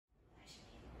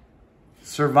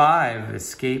Survive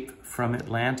Escape from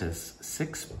Atlantis,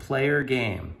 6-player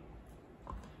game.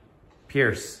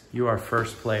 Pierce, you are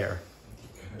first player.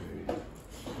 Okay.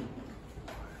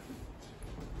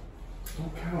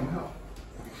 Don't count them out.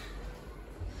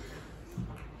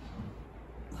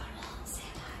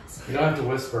 You don't have to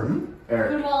whisper.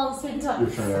 Eric. Put them all at the same time.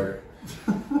 Your turn, Eric.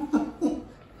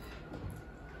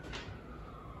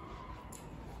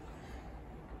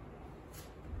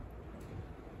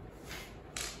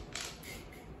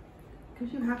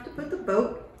 Because you have to put the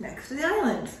boat next to the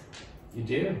island. You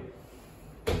do.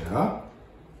 Yeah.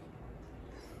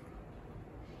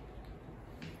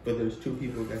 But there's 2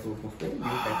 people that go before you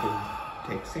that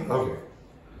can take sand. Okay.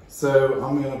 So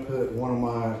I'm gonna put one of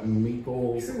my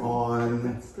meeples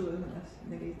on Still isn't us.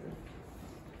 Maybe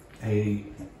a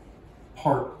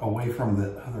part away from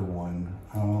the other one.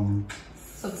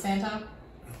 So the Santa?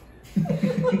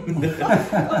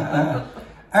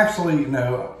 Actually,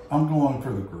 no, I'm going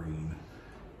for the green.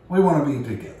 We want to be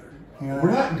together. You know?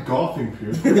 We're not golfing,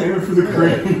 Pierce. We're aiming for the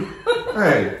green.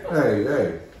 Hey.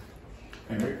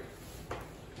 Eric.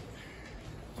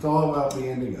 It's all about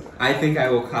being together. I think I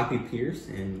will copy Pierce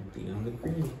and be on the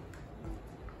green.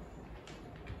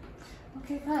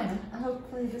 Okay, fine.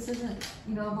 Hopefully this isn't,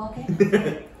 a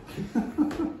volcano.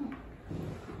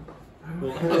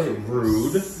 Okay.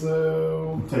 Rude.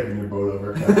 So, I'm taking your boat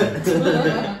over,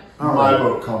 Captain. all My right.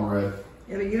 boat, comrade.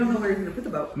 Yeah, but you don't know where you're going to put the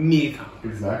boat. Me.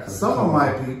 Exactly. Some of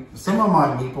my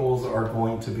meeples are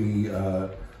going to be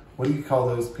what do you call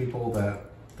those people that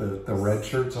the red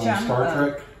shirts on Star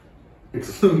Trek?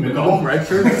 Expendable. Red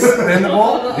shirts.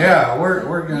 Expendable? Yeah,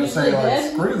 we're gonna say Usually like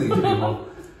dead? screw these people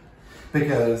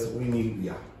because we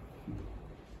need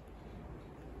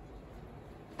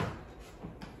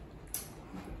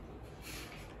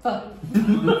Fuck.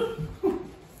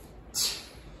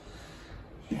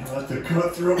 Yeah, let the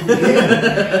cutthroat begin.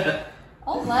 I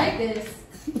don't like this.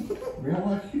 We don't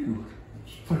like you.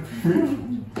 Just play for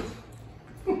me.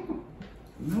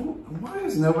 No, why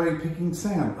is nobody picking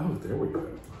Sam? Oh, there we go.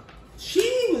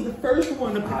 She was the first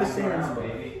one to pick a sand.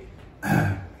 baby.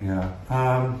 Yeah.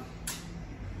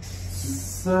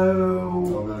 So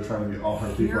Oh, they're trying to get all her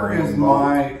people. here on is one boat.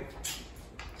 my.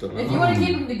 If you want to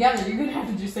keep them together, you're going to have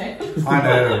to just say it. I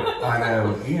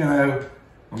know. You know.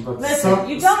 I'm about to Listen,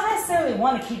 you don't necessarily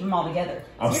want to keep them all together.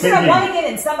 I'm You're going to thinking- want to get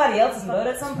in somebody else's boat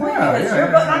at some point Yeah, because yeah,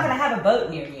 you're yeah, not going to have a boat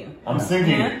near you. I'm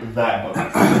thinking Yeah. that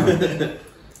boat.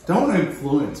 Don't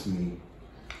influence me.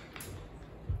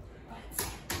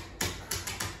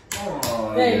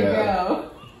 Oh, There you yeah.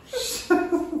 go.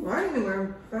 Well, I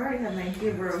already had an idea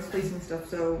of where I was placing stuff,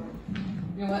 so.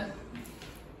 You know what?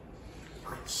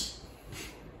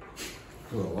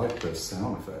 Oh, I like the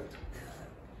sound effect.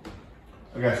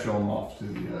 I gotta show them off to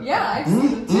the. Yeah, I see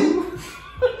them too.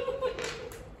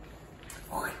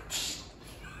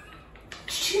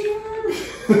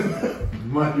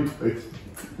 Money place.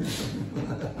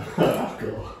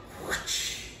 Go.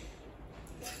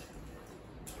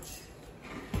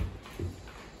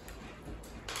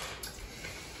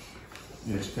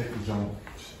 Yeah, just take the jungle.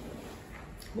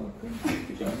 Welcome to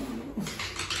the jungle.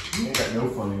 You ain't got no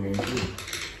fun in games, too.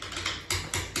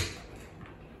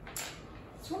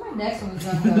 So where my next one was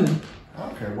gonna go. I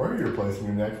don't care where you're placing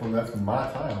your next one, that's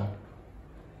my tile.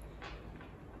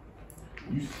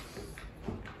 You.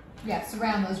 Yeah,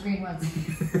 surround those green ones.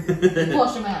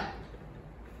 Flush them out.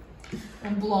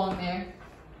 And belong there.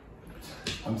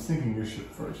 I'm sinking your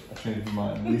ship first. I changed my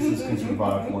mind. Lisa's can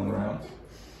survive 1 round.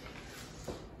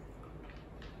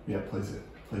 Yeah, place it.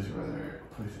 Place it right there.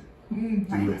 Place it.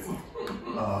 Do it.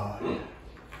 Yeah.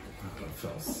 I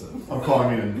felt so. I'm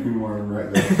calling it a green worm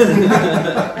right there.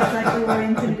 That's actually where I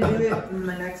intended to do it. And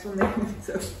my next one there.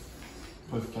 So.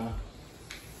 Place that.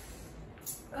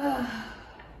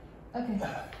 Okay.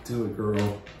 Do it,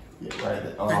 girl. Yeah, right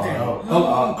there.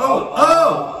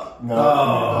 No.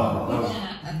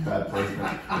 Bad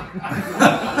placement.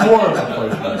 Horrible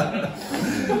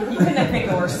placement. You couldn't have picked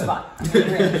a worse spot.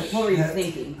 What were you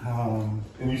thinking?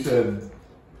 And you said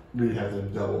we have to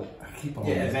double. I keep on.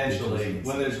 Yeah, eventually.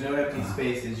 When there's no empty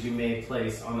spaces, you may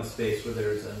place on a space where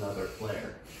there's another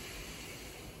player.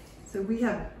 So we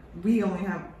only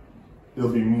have. It'll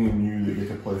be me and you that get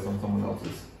to place on someone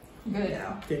else's. Good.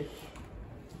 Yeah. Okay.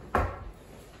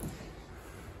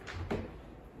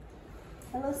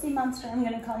 Hello, sea monster. I'm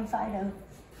going to call you Fido.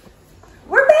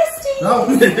 We're besties! No,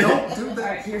 don't do All that.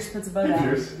 right, Pierce puts a boat out.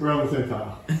 Cheers. We're on the same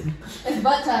tile. It's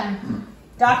butt time.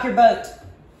 Dock your boat.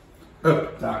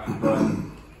 Dock your butt.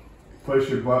 Place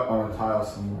your butt on a tile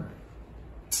somewhere.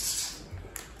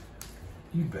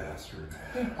 You bastard.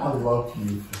 I love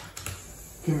you.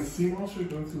 Can the sea monster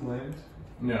go through land?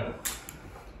 No.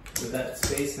 But that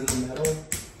space in the middle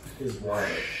is water.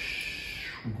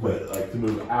 But like to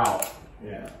move out.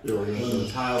 Yeah. You're When the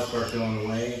tiles start going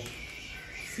away,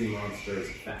 sea monster is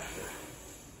a factor.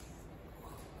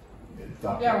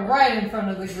 Yeah, right in front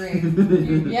of the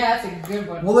green. Yeah, that's a good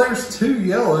one. Well, there's 2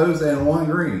 yellows and 1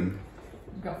 green.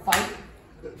 You go fight.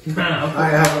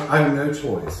 I have no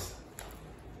choice.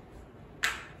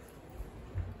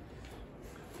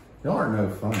 Y'all are no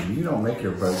fun. You don't make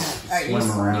your boats All right, you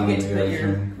swim around get in to the put your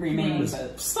ocean. remaining Just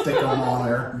votes. stick them on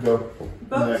there. Go.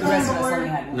 Boats The rest on of us only board.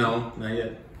 had one. No, not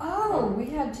yet. Oh, we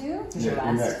had 2? It's your Yeah,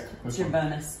 last. next. It's your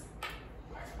bonus.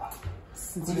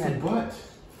 Since you had What?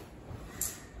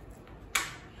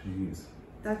 Jeez.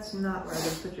 That's not where I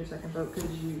would put your second boat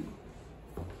because you.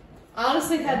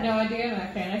 Honestly, had no idea and I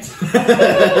panicked.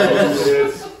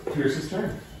 It's Pierce's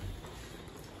turn.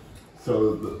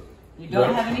 So the You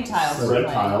don't have any tiles. the to red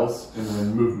play. tiles and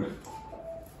then movement.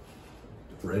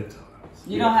 Red tiles.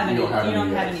 You don't have any. You don't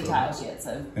have yet, any so- tiles yet.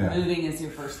 So Yeah. moving is your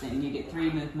first thing. You get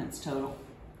 3 movements total.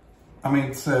 I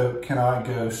mean, so can I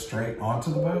go straight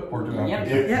onto the boat, or do I Yep. have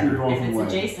to If Yep. you're going If from it's land.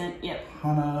 adjacent, yep.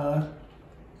 Hana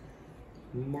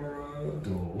More,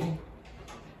 do?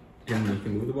 and you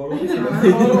can move the ball.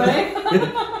 All away.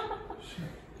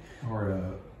 Or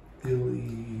a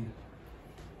Billy,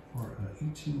 or a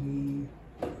Ichini.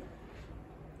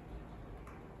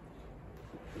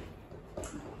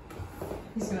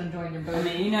 He's gonna join your I boat.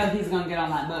 mean, you know he's gonna get on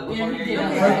that boat before Yeah, you're he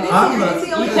done. did. Right? I'm It's the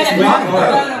You only could have my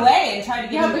boat. run away and tried to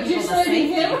get Yeah, other but you're people to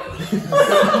saving safety.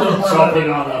 him. Jumping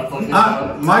on that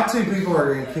fucking My 2 people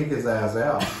are gonna kick his ass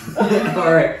out.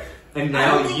 All right, and I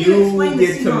now don't think you you explained the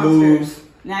get sea to monsters. move.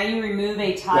 Now you remove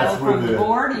a tile That's where from the the-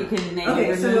 board. You can maybe Okay,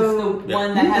 remove so- the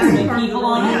one that has no From the people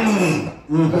on it.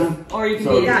 Mm-hmm. Or you can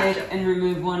So- be a Gotcha. dick and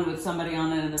remove one with somebody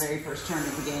on it in the very first turn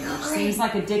of the game, which seems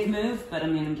like a dick move, but I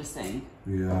mean, I'm just saying.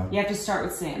 Yeah. You have to start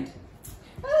with sand.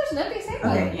 Oh, there's an empty sand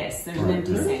Okay. boat. Yes, there's an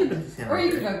empty sand. Or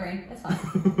you can go green. That's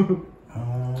fine.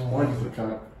 Orange is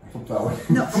kind of flip that way.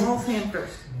 No, all sand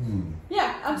first.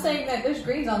 Yeah, I'm saying that there's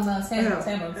greens on the sand Oh. boats.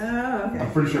 Oh, okay.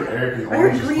 I'm pretty sure Eric is I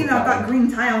orange. heard green, I've got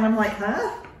green tile, and I'm like,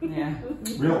 huh? Yeah.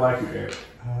 We don't like you, Eric.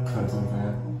 That's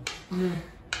unfair.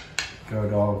 Go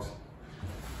dogs.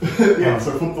 Yeah,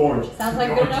 so flip the orange. Sounds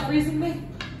like good enough reason to me.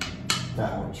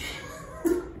 That orange.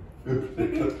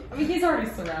 I mean, he's already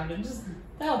surrounded. Just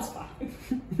that's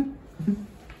fine.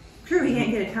 True, he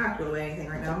can't get attacked with anything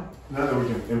right now. Now that we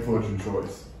can influence your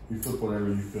choice, you flip whatever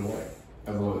you feel like,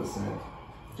 as long as it's sand.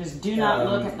 Just do not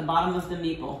look at the bottom of the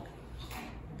meeple.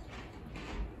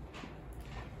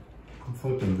 I'm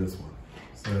flipping this one.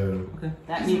 So,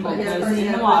 That meeple Yeah, goes first in you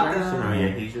the have water. the- So now, yeah,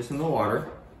 he's just in the water.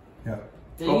 yeah.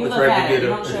 So Oh, you it's look right to at get it. You it.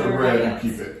 don't It's show a everybody red, else.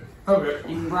 keep it.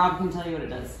 Okay. And Rob can tell you what it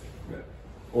does.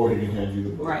 Or he can hand you the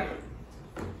book. Right.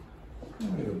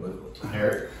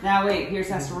 Eric. Now wait, Pierce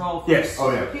has to roll first. Yes.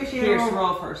 Oh, yeah. Pierce, you Pierce, roll.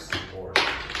 roll first.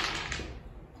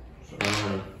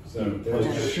 So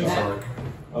there's just That-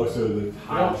 Oh, so the you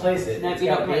don't place it. No, It's you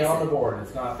got don't to be place on it. the board.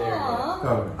 It's not there yet. Aww.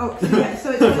 Okay. Oh, so yeah, so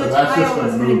it's the that's just tile gonna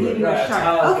is going move to it. give you a Right, shark.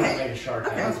 tiles Okay. make a shark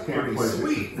Okay. house. Can't place it.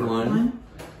 Sweet. 1,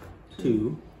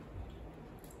 2,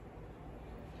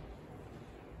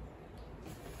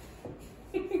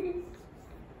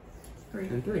 3.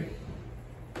 and 3.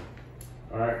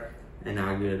 All right, And now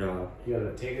I get you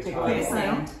gotta take a Take tile. away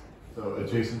sand. So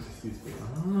adjacent to sea space.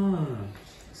 Ah.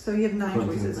 So you have 9 Put it in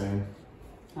the choices. sand.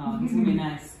 Oh, he's gonna be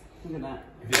nice. Look at that.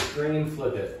 If it's green,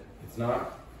 flip it. It's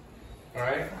not. All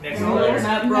right, next Roll one. it.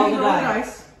 Roll Roll the the die.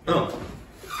 dice. Oh.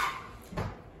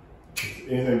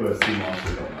 Anything but a sea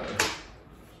monster don't matter.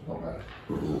 Don't matter.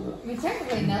 I mean,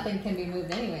 technically nothing can be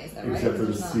moved anyways, though, right? Except for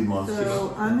the It's not- sea monster.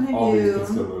 So I'm All going these to can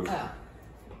still do move. Oh.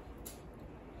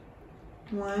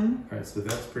 1, All right, so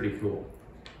that's pretty cool.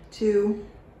 2,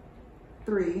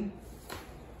 3.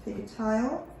 Take a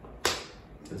tile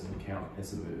Doesn't count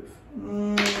as a move.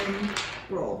 and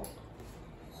roll.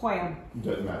 Whale.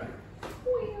 Doesn't matter.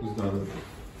 There's none.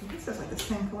 I guess that's like the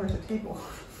same color as the table.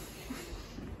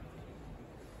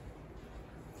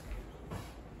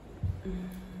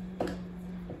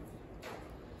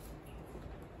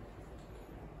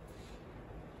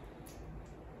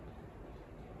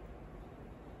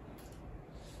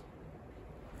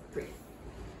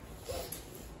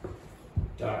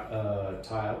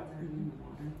 Tile.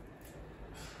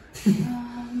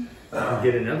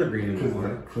 Get another green in the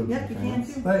water. Yep, you can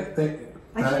too. That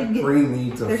Actually, get- green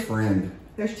needs a there's- friend.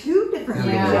 There's 2 different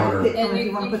In the ones. water. Pick one And if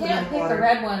you wanna can't put them in pick the water.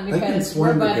 red one They can because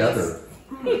swim we're together.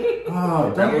 buddies.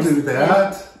 Oh, don't do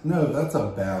that. No, that's a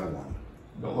bad one.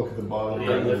 Don't look at the bottom. Yeah,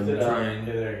 lift it up. Try and-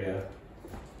 Yeah, there you go.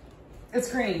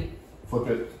 It's green. Flip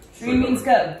it. Green means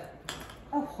go.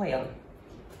 Oh, whale.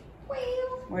 Well,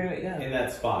 Where do it go? In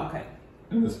that spot. Okay.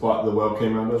 in the spot the whale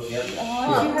came out of? Yep.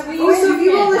 Oh, So if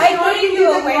you roll a I strong, gave you you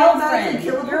a can whale roll back and friend.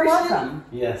 kill a You're person? welcome.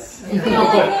 Yes. You can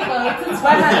only kill both. It's What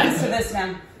fine. happens to this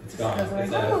now? It's gone. Goes away.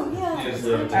 It's Oh, yeah. It's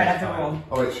Alright, I have to roll.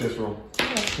 Oh wait, she has to roll.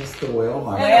 Just the whale. The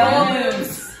My whale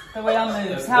moves. The whale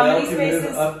moves. How Whale many can move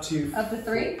spaces? Up to Up to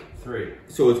 3? 3.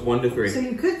 So it's 1 to 3. So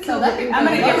you could So kill that the could I'm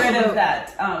gonna get rid boat of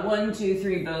that 1, 2,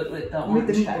 3 boat with the with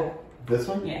the orange tag. meatball. This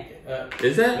one? Yeah.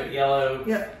 Is that? Put yellow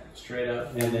Yep. straight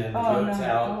up, and then Oh no! boats Oh,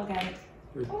 out. look at it.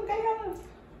 Oh, look at yellow.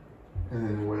 And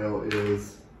then whale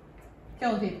is.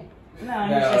 Kill the people. No,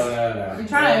 No, it's just. no. You're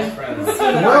trying. Whale's friendly.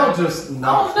 the whale just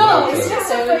knocks no, me out. It's there.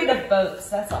 just afraid of boats.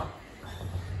 That's all.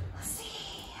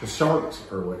 The sharks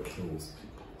are what kills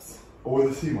people. Or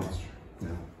the sea monster. Yeah.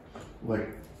 Like,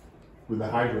 with the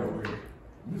hydra over here.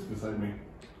 Just beside me.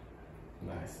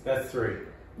 Nice. That's 3.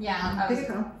 Yeah, I Pick was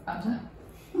a call. about to.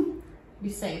 Be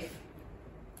safe.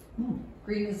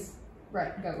 Green is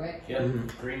right. Yep.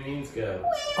 Green means go.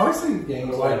 I always think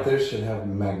games like this should have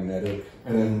magnetic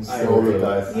And then things. roll the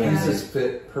dice. Yeah. These just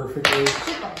fit perfectly.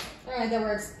 Alright, that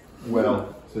works.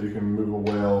 Whale. So you can move a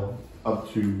whale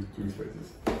up to 3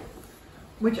 spaces.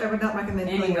 Which I would not recommend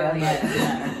killing Any whale, them.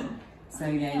 yeah. So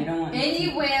yeah, you don't want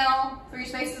Any whale, 3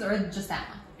 spaces, or just that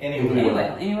one? any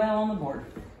whale on the board.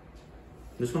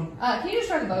 This one? Can you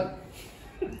destroy the boat?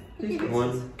 2 spaces.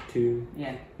 1, 2.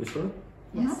 Yeah. This one?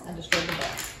 Yes, I destroyed the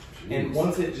boat. And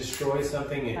once it destroys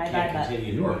something, it Bye, can't bye, bye.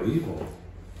 continue You to are work. evil.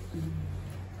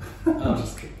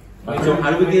 Just kidding. So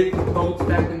how do we get boats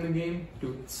back in the game?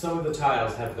 Some of the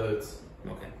tiles have boats.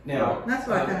 Okay. Now, That's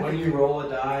what I kinda when think. you roll a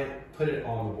die, put it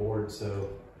on the board so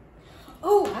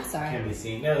Oh, I'm it sorry. can be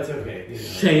seen. No, it's okay. You know.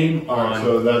 Shame Alright, on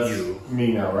so that's you.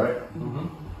 me now, right? Mhm.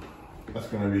 That's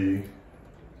gonna be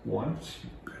 1.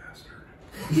 Bastard.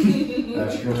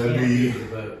 That's You gonna can't be move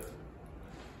the boat.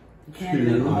 You can't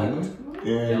move the 2. boat.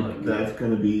 And that's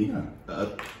gonna be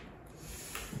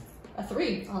A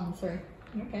 3 on 3.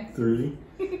 Okay. 3.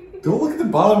 Don't look at the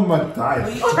bottom of my Well,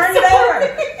 dice. you turned it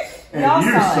over. We all And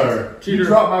you, saw it. sir, you Cheater.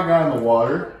 dropped my guy in the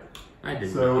water. I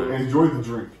didn't. So enjoy the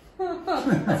drink.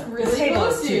 That's The really table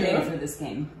close is to too big you. for this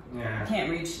game. Yeah. I can't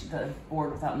reach the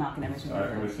board without knocking everything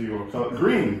Alright, I'm over. gonna see what color.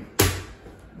 Green.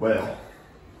 Well.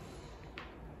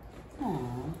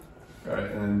 Aww.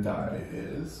 Alright, and then die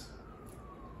is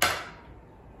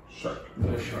shark.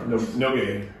 No sharks. No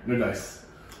game. No dice.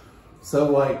 So,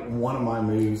 like, one of my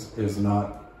moves is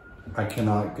not, I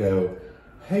cannot go,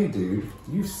 hey, dude,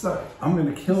 you suck. I'm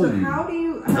going to kill So you. how do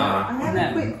you? Nah. I have No.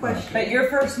 a quick question. But your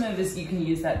first move is you can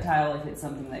use that tile if it's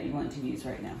something that you want to use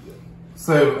right now.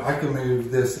 So, I can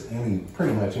move this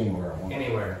pretty much anywhere I want.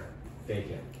 Anywhere.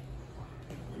 Bacon.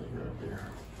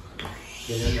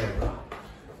 Get in there, bro.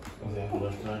 Was that the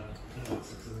left side?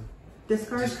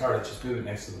 Discard. Discard it. Just move it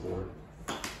next to the board.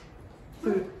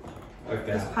 Food. Like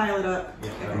Just that. pile it up. Yeah,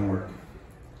 that'll work.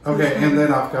 Okay, and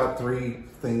then I've got 3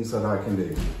 things that I can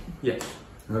do. Yes.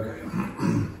 Okay.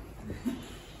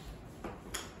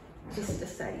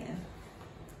 Just saying.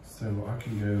 So, I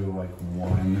can go like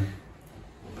 1,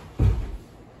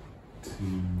 2,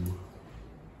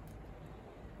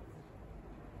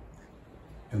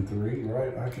 and 3,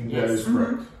 right? I can go. Yeah, that's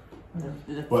correct.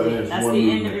 That's, But the, it's that's one the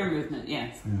end movement. of your movement,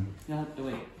 yes. Yeah. You'll have to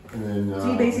wait. And then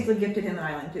So you basically gifted him an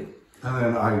island too. And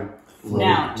then I.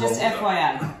 Now, just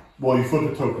FYI. Well, you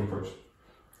flip a token first.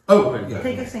 Oh, yeah.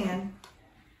 Take a sand.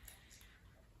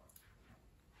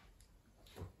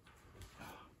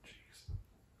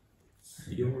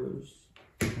 Yours.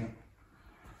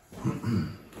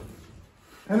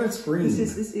 And it's green.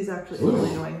 This is actually really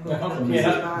annoying.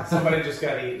 Yeah, somebody just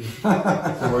got eaten. So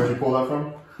where'd you pull that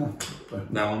from?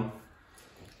 That one.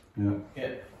 Yeah.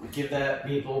 Yeah, give that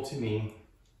meatball to me.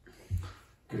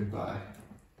 Goodbye.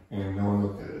 And no one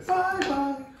looked at it. Bye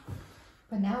bye.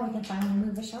 But now we can finally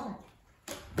move the shark.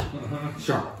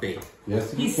 Shark bait.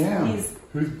 Yes, you He's, can. he's,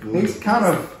 Who's Billy? He's kind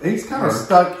of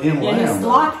stuck in yeah, land. he's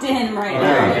locked in right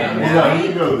Okay, now. yeah, you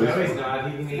can go No, this he's way.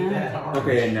 not. He can eat that.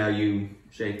 Okay, and now you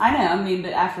shake. I know, I mean,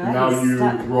 but after that, Now he's you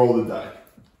stuck. roll the die.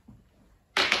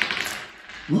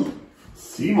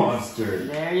 Sea monster.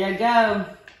 There you go.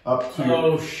 Up to.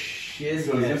 Oh, shit.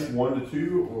 So is this 1 to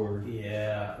 2 or?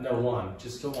 Yeah. No, 1.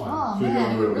 Just a 1. Oh So you man, it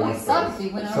don't do it really one sucks space.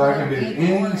 if you went So over I can do and ate the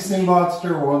any orange. sea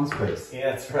monster 1 space. Yeah,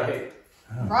 that's right.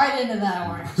 Right into that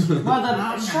orange. Well,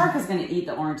 the shark is going to eat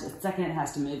the orange the second it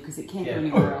has to move because it can't Yeah. go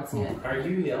anywhere else yet. Are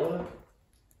you yellow?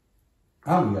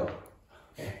 I'm yellow.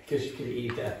 Yeah, because you could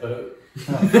eat that boat.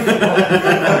 So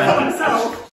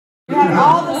You have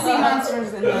all the sea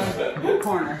monsters in the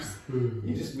corners.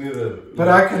 You just move it. But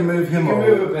I can move him. You can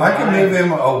move him I can behind. move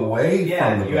him away Yeah,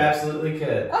 from the you boat. absolutely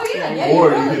could. Oh yeah, yeah,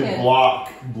 Or you you really could could.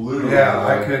 block blue. Yeah,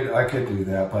 I could do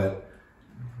that, but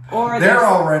Or They're there's-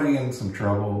 already in some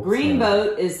trouble. Green so.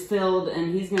 boat is filled,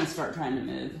 and he's going to start trying to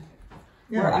move.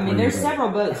 Yeah. Or, I mean, Green there's boat. several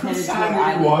boats headed toward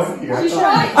I islands. one. Yeah. She's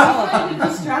trying to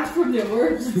distract from the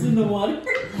words in the water.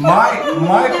 My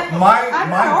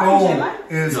not goal orange, am I?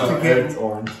 is No, to get it's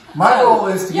orange. my goal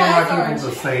is to Yeah, get it's my orange.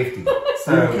 people to safety. You can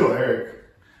So kill Eric.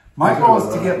 my goal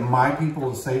is to get my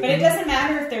people to safety. But it doesn't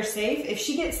matter if they're safe. If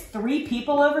she gets 3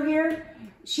 people over here,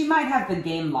 she might have the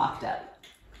game locked up.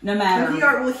 No matter.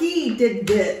 Well, he did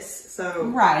this, so.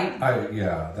 Right.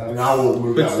 Yeah. And I will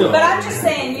move But out. still. But I'm just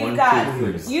saying, One, you've got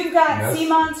two, three. Yes. sea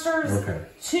monsters Okay.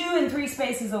 2 and 3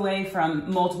 spaces away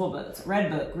from multiple boats: red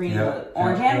boat, green Yeah, boat,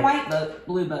 orange yeah, and yeah. white boat,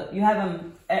 blue boat. You have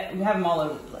them all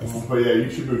over the place. But yeah,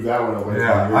 you should move that one away.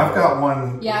 Yeah, from your I've got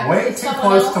one Yeah, way if too someone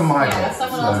close else, to my yeah, goal, if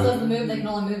someone so else doesn't move, they can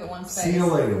only move at one space. see you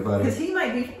later, buddy. Because he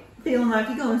might be feeling like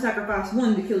you're going to sacrifice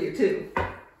 1 to kill your 2.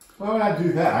 Why would I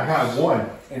do that? I got one,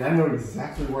 and I know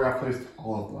exactly where I placed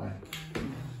all of mine.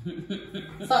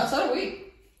 So do we.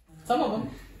 Some of them.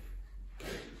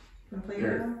 Want to play Here,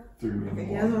 your tile? 3 minutes. Okay,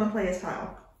 he doesn't want to play his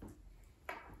tile.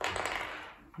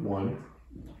 1,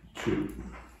 2,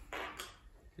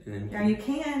 And then Now you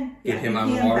can. Get him out of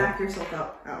you the can water? back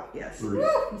yourself out, yes. 3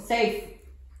 Safe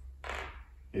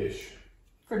ish.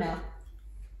 for now.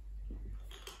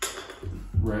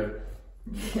 Red.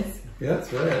 Yeah,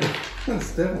 it's red.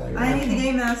 It's definitely I red. need the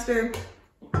game master.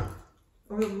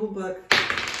 Or the rule book.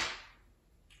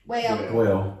 Way up. Yeah.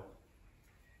 Well,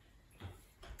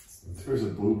 There's a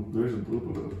blue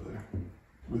book over there.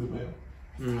 With a whale.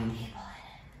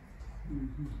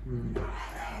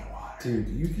 dude,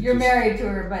 you could You're just, married to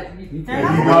her, but you, They're If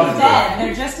not you really knock- dead.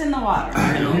 They're just in the water. If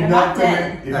They're you not knock them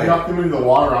dead. in, if you knock them into the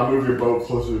water, I'll move your boat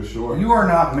closer to shore. You are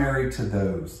not married to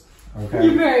those. Okay.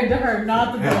 you're married to her,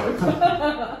 not the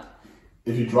boat.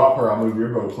 If you drop her, I'll move your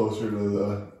boat closer to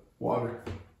the water.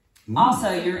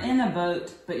 Also, you're in a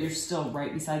boat, but you're still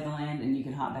right beside the land, and you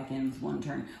can hop back in with 1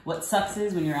 turn. What sucks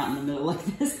is when you're out in the middle like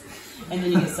this, and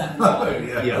then you get sucked in the water.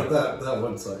 Yeah. that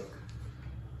one suck.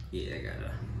 Yeah, I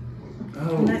gotta.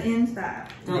 And that ends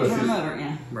that. Don't turn them over,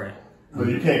 yeah. Right. But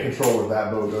you can't control where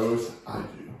that boat goes. I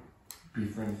do.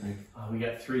 Befriend me. Oh, we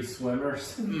got 3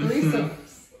 swimmers.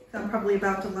 Threesomes. I'm probably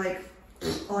about to like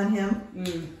on him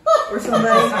Mm. or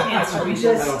somebody. Stands to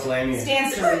reason. I don't blame you.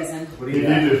 Stands to reason. What do You you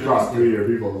got? did just drop 3 of your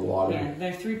people in the water. Yeah,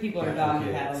 there are 3 people are Okay, dog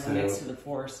paddling so- next to the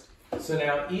forest. So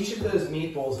now each of those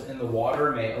meeples in the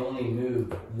water may only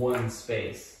move 1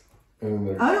 space. And then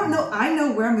there's I don't know. I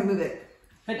know where I'm gonna move it.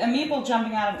 But a meeple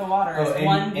jumping out of the water is Oh,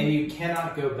 one. and you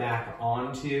cannot go back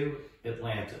onto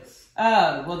Atlantis.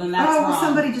 Oh, well then that's Oh, wrong.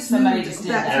 somebody just Somebody moved just did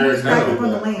back, that. moved back No, up on the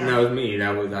that- land. That was me.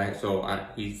 That was I. So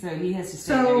he's. So he has to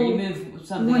stay So, there. You move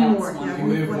something one else. more, one yeah. You more.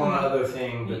 move One one more. other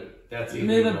thing, but that's You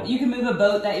illegal. move a. You can move a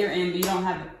boat that you're in, but you don't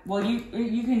have. Well, you can move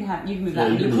Yeah, that. you You can move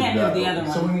can't move that the one.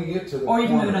 other So one. when you get to the Or you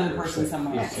can move corner, another you're person safe.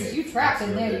 somewhere Yeah, else. because you trapped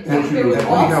in there. You And can't you move only the have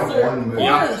monster one move. or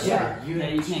Yeah. the shark. Yeah, you Yeah,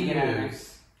 have you can't 2 get out of there. moves.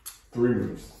 3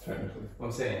 moves, technically. What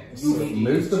I'm saying. So You need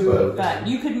move the two boat. of But them.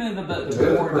 you could move a boat The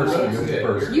other toward the person land. moves the You're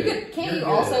person. You could. Can You're you good.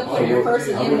 also Oh, put your you'll-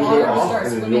 person I'll in move water you and off, start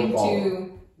and then swimming you'll fall.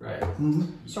 to Right.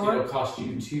 shore? It'll cost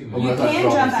you 2 You moves. Unless I can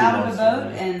drop jump the out sea of the monster,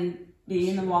 boat right? and be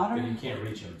in the But water. you can't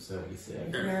reach him, so be safe.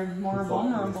 You're more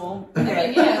vulnerable. I mean, yeah,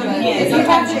 but Yeah, you sometimes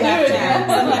have you to have do to.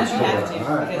 it. Sometimes you have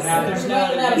to. Alright. Because Now, there's there's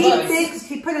no no- other He choice. fixed.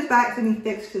 He put his back and he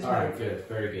fixed his Alright, boat. good.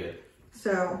 Very good.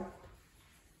 So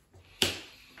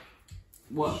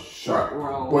What? Shark.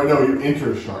 Roll. Well, no, you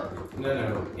enter shark.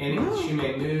 No. Any, she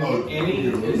may move Oh, any.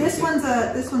 this one's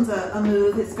a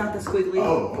move. It's got the squiggly.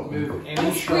 Oh, Move any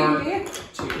That's shark creepy.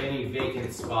 to any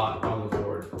vacant spot on the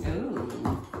board.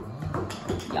 Ooh.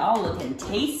 Y'all looking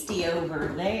tasty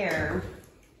over there.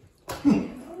 Okay.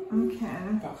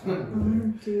 I'm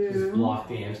gonna Just do. block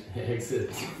the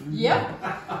exit.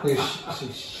 Yep.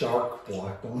 She shark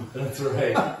blocked them. That's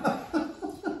right.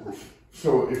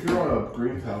 so if you're on a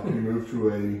green tile, can you move to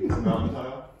a mountain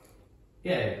tile?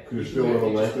 Yeah. Because you're still in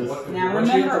Atlantis. Now Once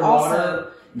you hit remember the also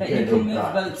water, that you you can't can go move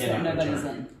back. boats that Cannot nobody's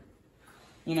return. in.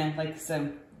 You know, like so.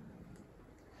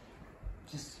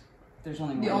 Just there's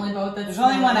only one. The only boat that's There's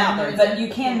only one out there, but you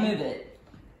Yeah. can move it.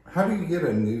 How do you get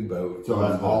a new boat? So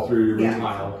that's all 3 of your Yeah. moves.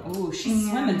 Tile. Ooh, she's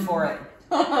swimming for it.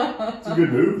 It's a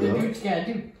good move, You though. do what you gotta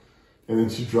do. And then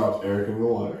she drops Eric in the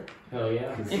water. Hell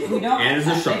yeah. If we don't, And it's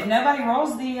a shark. if nobody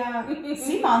rolls the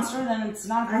sea monster, then it's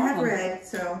not a I have problem. red,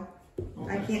 so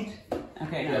I can't.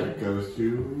 Okay, Yeah. no. It goes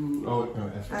to. Oh, no,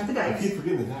 that's I have the I dice. keep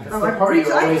forgetting the dice. Oh, The I part you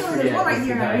reached. I always know there's forget one right is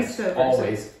here, the and I dice. reached over.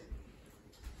 Always.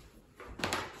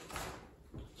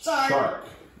 Shark.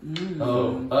 Mm.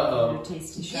 Oh, uh-oh. Your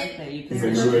tasty shark that you Is can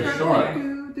it see. really a shark?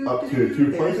 Up to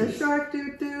 2 There's a places. shark,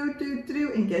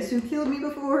 and guess who killed me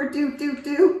before?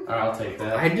 I'll take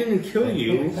that. I didn't kill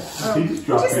you. He just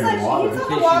dropped Just in like the you water. thought case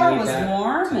the you water need was that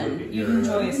warm to look and at you your,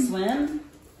 enjoy a swim.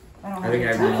 I don't I think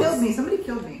have I any Who did. killed me? Somebody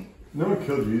killed me. No one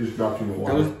killed you. You just dropped in the That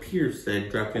water. was Pierce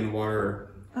that dropped in water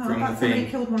Oh, I from the thought somebody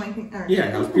thing. killed one, I think.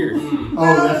 Yeah, that was Pierce. Oh,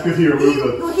 that's because he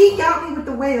removed Well, he got me with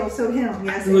the whale, so him.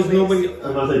 Yes. There was anyways. nobody. the.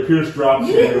 And I was like, Pierce dropped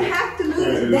You didn't have to move Yeah,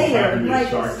 it it was there. happened to be a Like,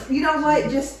 shark. you know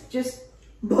what? Just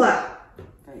blah.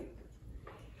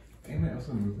 Damn it, I was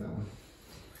gonna move that one.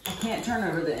 I can't turn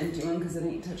over the empty one because it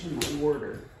ain't touching the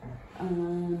water.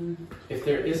 If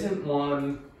there isn't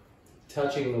one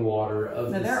touching the water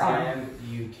of No, the there are. sand,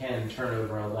 you can turn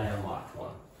over a landlocked one.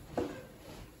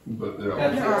 But they're all.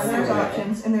 That's- There's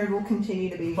options, and there will continue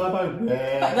to be. Bye bye.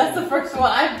 That's the first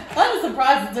one. I'm kind of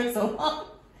surprised it took so long.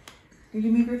 Did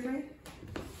you move your 3?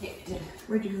 Yeah, it did.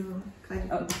 Where'd you move them?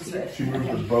 Oh, this is right. She moved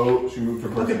the boat. She moved her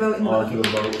Okay, person boat in the onto boat.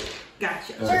 the boat.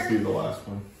 Gotcha. And I see the last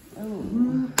one.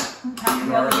 Oh. How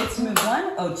many only gets to move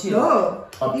one? Oh, 2. Oh,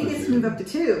 Up he to gets to 2. move up to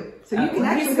 2. So you can Well,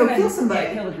 actually he's go gonna- kill somebody.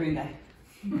 Yeah, kill the green guy.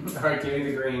 Alright, give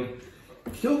me the green.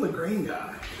 Kill the green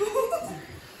guy.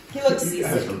 He looks You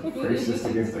guys are racist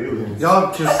against aliens.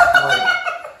 Y'all just like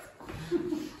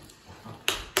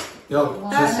y'all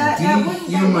just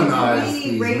dehumanize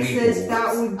be these racist. people.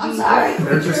 That would be. I'm sorry.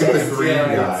 They're just the green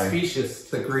Yeah, guy, specious.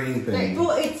 the green thing.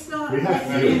 Well, it's not. We have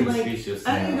I feelings, mean, like, specious.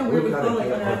 I don't even know Yeah, where we we gotta go like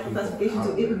get on our our people classification,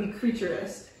 so out it would there. be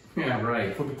creaturist. Yeah,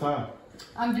 right. Flip a tile.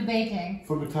 I'm debating.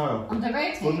 Flip a tile. I'm Flip a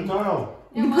debating. tile.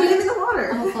 You You can know put him what? in the I'm water.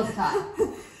 gonna flip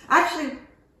top. Actually,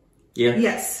 Yeah.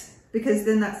 yes, because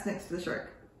then that's next to the shark.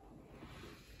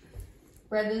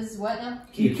 Red is what now?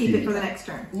 You keep it for the next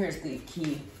turn. Here's the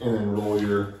key. And then roll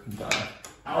your die.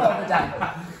 Oh, the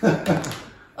die.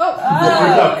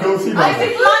 Oh! Go see I that.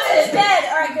 think Monster's dead!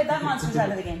 Alright, good. That monster's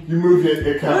out of the game. You moved it.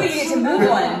 It Oh, counts. you get to move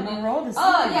one. You roll this.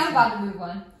 Oh, yeah, I'm about to move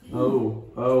one.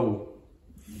 Oh.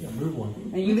 Yeah, move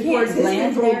one. And you Before can't his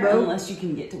land control there boat. unless you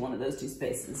can get to one of those 2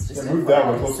 spaces. Just Yeah, move that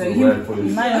one FYI. close So to the you, red, please.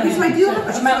 you might want Okay, so I do have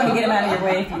a- you might want to get him out of your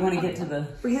way if you want to get to the.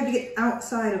 We have to get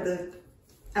outside of the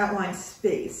outline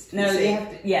space. to be No, you safe. have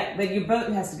to. Yeah, but your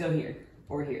boat has to go here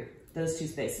or here. Those 2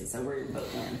 spaces are where your boat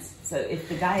lands. So if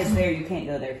the guy is there, you can't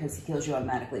go there because he kills you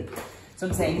automatically. So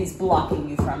I'm saying he's blocking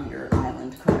you from your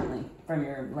island currently, from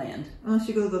your land. Unless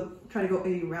you try to go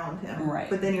around him. Right.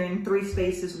 But then you're in 3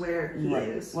 spaces where he Right.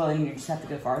 is. Well, then you just have to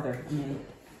go farther. I mean,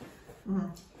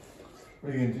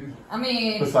 What are you gonna do? I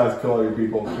mean, Besides kill all your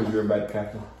people because you're a bad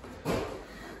captain.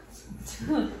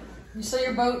 so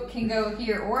your boat can go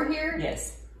here or here?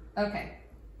 yes. Okay.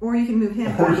 Or you can move him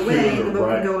Or out of the you way can and the move boat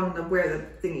right. can go on the, where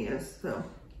the thingy is. So.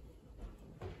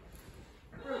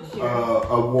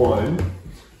 A 1.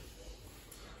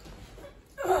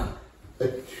 A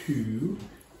 2.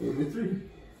 And a 3.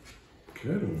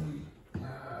 Good one.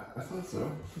 I thought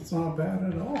so. It's not bad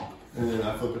at all. And then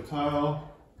I flip a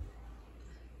tile.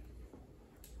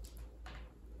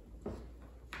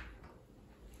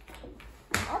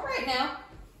 All right now.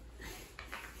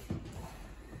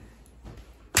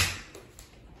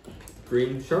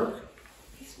 Green shark.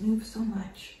 He's moved so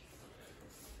much.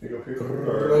 You go here.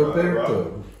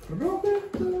 Roberto.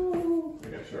 I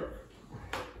got shark.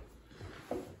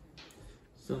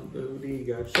 Somebody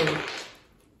got shark.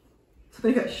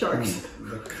 Somebody got sharks.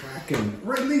 The Kraken.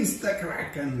 Release the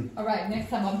Kraken. All right, next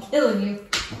time I'm killing you.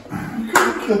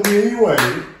 Kill me anyway.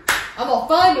 I'm gonna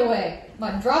find a way.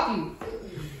 Might drop you.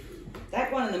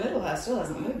 That one in the middle still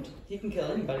hasn't moved. He can kill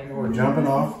anybody. We're jumping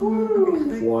off.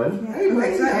 1. Yeah.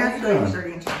 Okay, so after done. you start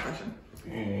answering the question.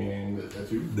 And a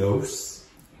 2. Dose.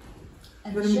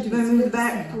 And Do the you ship want is to move good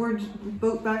back to towards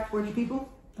boat back towards your people?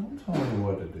 Don't tell me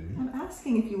what to do. I'm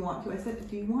asking if you want to. I said,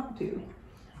 do you want to?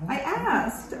 I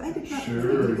asked. I did not.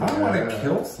 Sure. I want to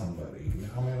kill somebody.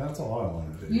 I mean, that's all I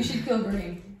want to do. You should kill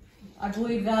Green. I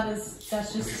believe that's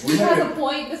just We he has have a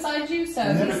point beside you, so we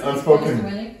have he's an close unspoken- to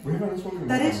winning. We have unspoken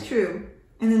That law. is true.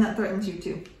 And then that threatens you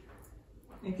too.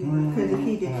 Because if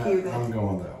he did hear I'm that.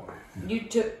 going that way. You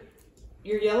took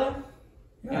your yellow?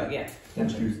 Yeah. Oh, yeah. And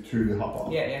choose 2 to hop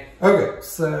off. Yeah, yeah. Okay,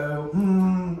 so.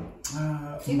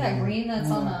 See that green that's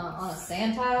on a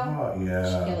sand tile? Oh,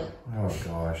 yeah. Kill it. Oh,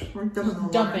 gosh. We're dumping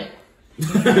the Dump water.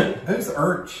 it. Who's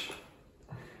Urch?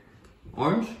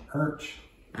 Orange. Urch.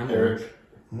 I'm Eric.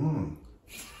 Hmm.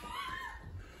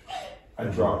 I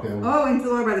drop him. Oh, into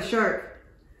the water by the shark.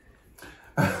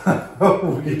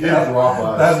 Oh, He yeah. did drop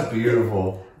us. That's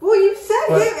beautiful. Well, you said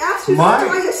But you asked you, my- so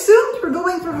I assumed you were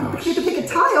going from you to pick a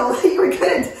tile. You were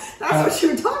good. That's what you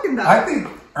were talking about. I think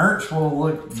Urch will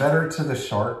look better to the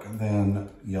shark than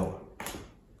yellow.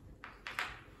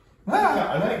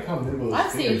 Yeah, and I ain't come nimble.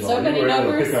 I've seen so many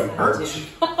numbers. Pick up perch.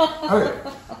 Okay.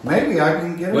 Maybe I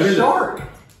can get What a is it? shark.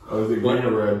 Oh, is it green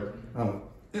or red?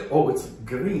 Oh, it's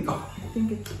green. I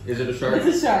think it's Is it a shark?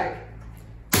 It's a shark.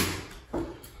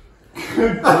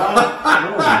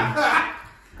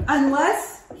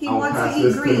 unless he I'll wants pass to eat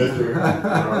this to green.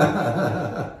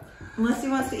 Mr. Unless he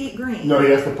wants to eat green. No, he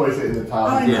has to place it in the tile. Oh,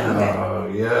 I know, Yeah. okay.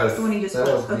 Oh, yes. The one you just that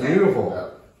was pulled, okay.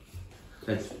 beautiful.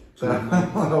 That's That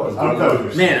was I don't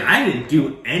know. man, I didn't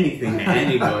do anything to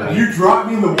anybody. You dropped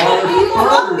me in the water You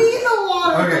love me first. the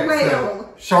water, Okay, the whale.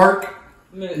 so shark.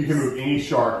 You can move any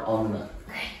shark on the map.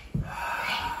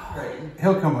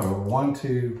 He'll come over. 1,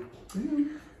 2.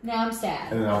 Now I'm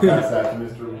sad. And then I'll pass that to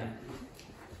Mr.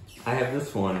 I have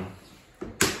this one.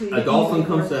 Please. A dolphin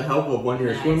comes to the help of one of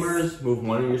your Nice. swimmers. Move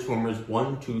one of your swimmers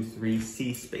 1, 2, 3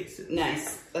 sea spaces.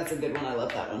 Nice. That's a good one. I love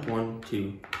that one. 1,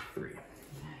 2, 3.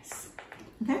 Nice.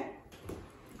 Okay.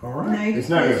 All Now right. you It's just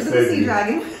not place gonna it with save the sea you.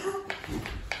 dragon.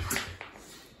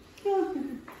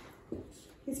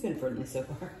 He's been friendly so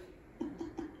far.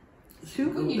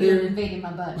 Shoot. What are you doing invading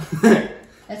my butt?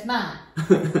 That's mine.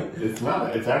 It's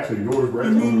not. It's actually yours. Red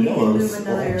And then and you can yellow. move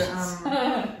another. Should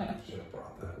have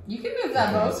brought that. You can move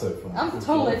that Yeah, boat. that's so fun. I'm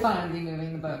totally fine with you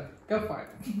moving the boat. Go for it.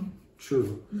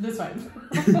 True. This way.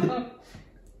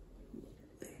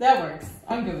 That works.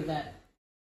 I'm good with that.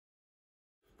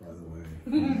 By the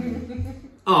way.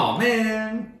 Oh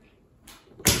man.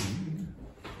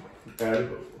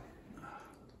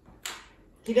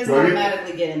 He doesn't Right.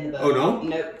 automatically get in the boat. Oh, no?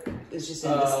 Nope. It's just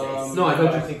in the space. No, I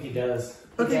thought I you- think he does.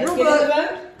 Okay, Does real get in the quick.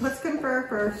 boat? Let's confer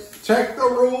first. Check the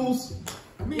rules.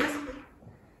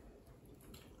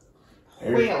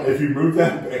 Whale. If you move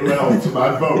that whale to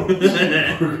my boat, we're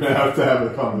gonna have to have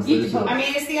a conversation. I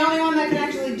mean, it's the only one that can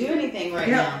actually do anything right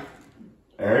Yeah. now.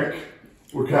 Eric,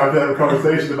 we're gonna have to have a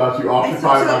conversation about you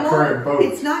occupying my current boat.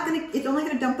 It's not gonna. It's only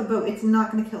gonna dump the boat. It's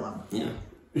not gonna kill him. Yeah.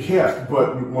 Yeah,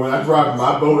 but when I drive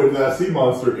my boat into that sea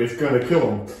monster, it's gonna kill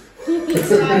him. It's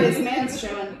not his man's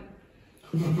showing.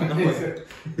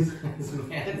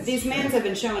 These mans have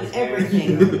been showing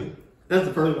everything. That's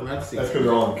the first one I've seen. That's because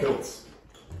they're all in kilts.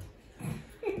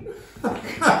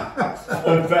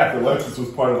 In fact, Alexis was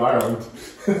part of Ireland.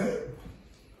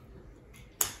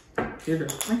 Here.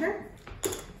 Okay.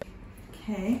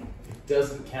 Okay. It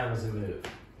doesn't count as a move.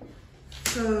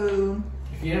 So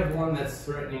If you have one that's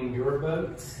threatening your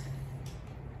boat,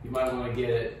 you might want to get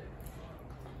it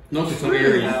No, to some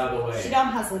area. out of the She way. don't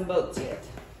have some boats yet.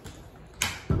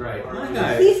 Right.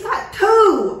 Okay. he's got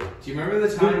 2. Do you remember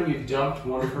the time you dumped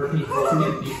one of her people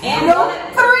and you And No,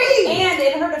 3. And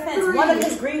in her defense, Three. one of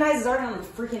his green guys is already on the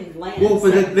freaking land. Well,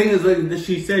 but the thing is, like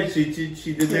she said, she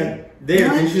did that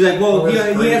there, and she's like, well, he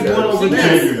has one over You there.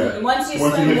 can't do that. Once you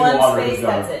Once you swim hit the one water, space, it's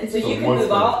done. that's it. So So you can one move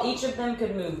space. all. Each of them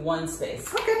could move one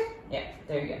space. Okay. Yeah,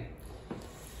 there you go.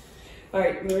 All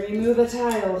right, remove a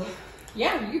tile.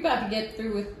 Yeah, you're about to get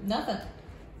through with nothing.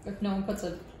 If no one puts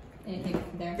anything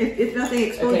there. If nothing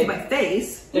explodes Okay. my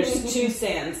face. There's 2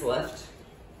 sands left.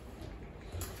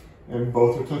 And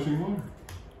both are touching water.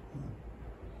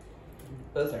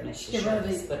 Both are initiative Get rid of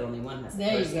sharks, these. but only one has.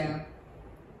 There you person. go.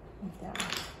 Like that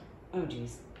one. Oh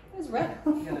jeez. It was red.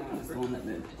 The other one was the one that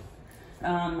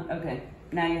moved. Okay,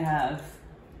 now you have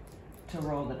to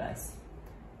roll the dice.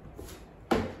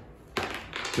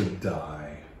 To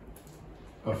die.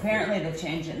 Apparently they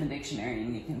changed it in the dictionary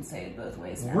and you can say it both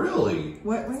ways now. Really?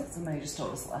 What? Somebody just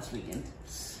told us last weekend.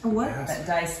 A what? That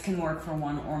dice can work for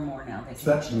one or more now. They Is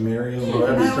that changed Miriam? So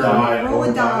every I die roll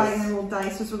or a die dice, and roll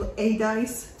dice. Just roll a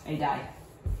dice. a die.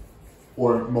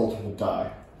 or multiple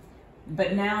die.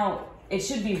 But now it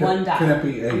should be Can- one die. can it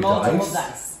be a multiple dice?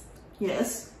 dice?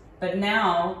 Yes. But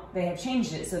now they have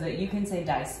changed it so that you can say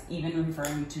dice, even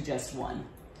referring to just one.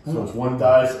 So it's one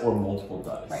dice or multiple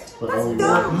dice. Right. But That's only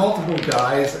dumb. one. Multiple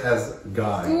guys as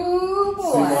guy. Ooh Sea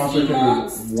boy. monster Sea can move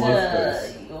monster. one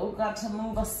space. You got to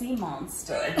move a sea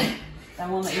monster. That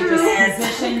one that you just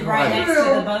positioned right God. next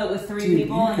to the boat with 3 Dude,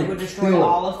 people you and it could would destroy kill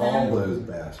all of them. All those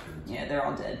bastards. Yeah, they're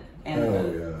all dead. And the Oh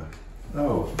boat. yeah.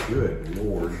 Oh good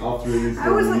lord. All three of these I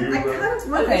was go to like, you, I but- kind of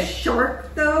wanted Okay. a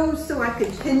shark though, so I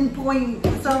could pinpoint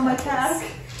some attack.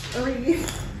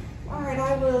 Alright,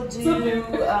 I will do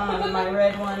my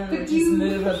red one, which is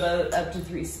move a boat up to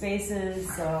 3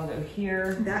 spaces. So I'll go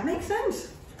here. That makes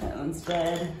sense. That one's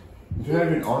dead. You're not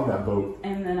even on that boat.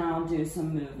 And then I'll do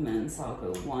some movements. I'll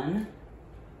go 1,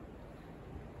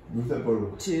 Move that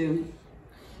boat. 2,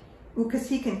 Well, because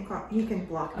he can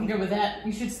block I'm me. good with that.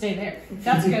 You should stay there.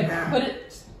 That's good. Put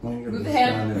it. Move the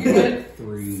head. You're good.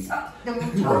 3. There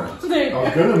I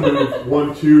was gonna move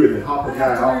 1, 2, and then hop a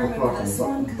guy off the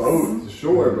fucking boat to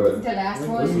shore, but That ass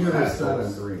When you was. have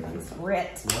 7 green.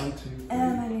 Rit. 1, 2, 3.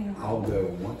 I need a I'll go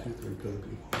 1, 2, 3. Put the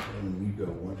people, and you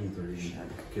go 1, 2, 3.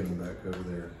 Get them back over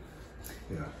there.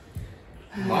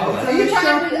 Yeah. Wow. Are you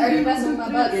trying to? Are you messing with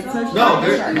my butt? It's still? a- No,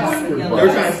 they're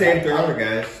trying to save their other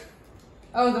guys.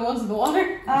 Oh, the ones in the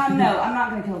water. No, I'm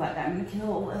not gonna kill that guy. I'm gonna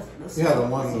kill this Yeah, the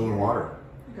one. ones in the water.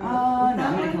 No, I'm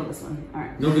gonna kill this one. All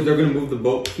right. No, because they're gonna move the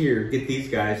boat here, get these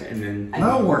guys, and then.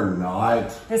 No, we're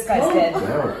not. This guy's dead. All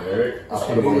damn it, Eric. I'll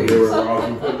put him over here where we're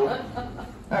awesome people.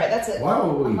 right, that's it. Why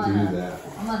would we I'm do gonna- that?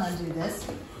 I'm gonna do this.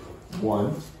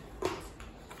 1.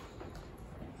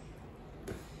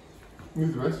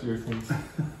 Move the rest of your things.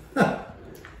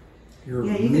 You're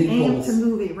Yeah, you can aim meeples. to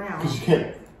move Because around. you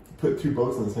can't put 2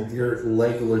 boats on the same thing. You're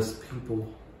legless people.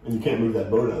 And you can't move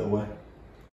that boat out of the way.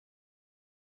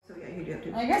 So yeah, you do have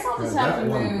to. I guess I'll Yeah, just have that to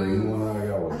one green move. one I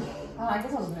got one. Oh, I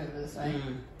guess I'll just move it this way.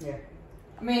 Yeah.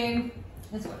 I mean,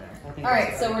 it's whatever. I think All right,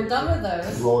 that's so right. we're done with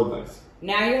those. Roll a dice.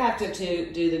 Now you have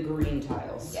to do the green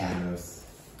tiles. Yeah. Yes.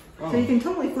 So you can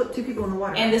totally flip 2 people in the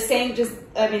water. And the same,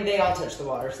 they all touch the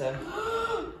water, so.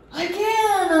 I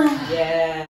can.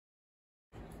 Yeah.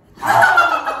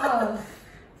 Oh.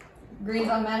 Green's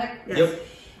automatic. Yes. Yep.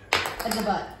 At the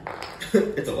butt.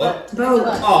 It's a what? Boat.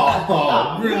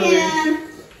 Oh, really? Man.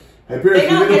 Hey, Pierce, They you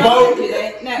don't get get a on boat? the, do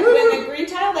they? No, when the green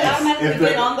tile, they automatically If they-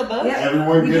 get on the boat? Yeah.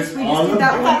 Everyone We gets just on did the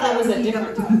that I one. thought that was a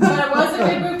different time. But it was a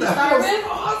good move to start with.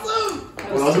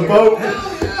 That Well, was on the terrible.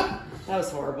 boat. That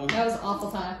was horrible. That was an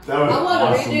awful time. That was I want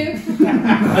awesome. to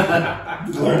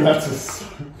redo. Learn not to.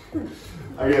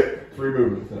 I get 3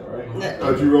 movements now, right? No.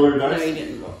 Oh, did you roll your No, dice? you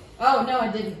didn't. Oh no, I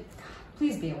didn't.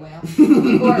 Please be a whale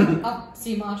or a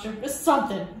sea monster. Just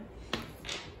something.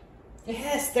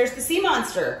 Yes, there's the sea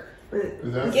monster. But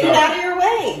Is that Get it stop? out of your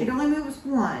way. it only moves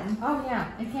 1. Oh yeah,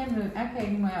 it can move.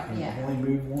 Okay, well, yeah. Only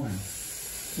move 1.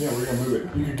 Yeah, we're gonna move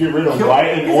it. You could get rid of Kill- white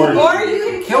and orange. Or you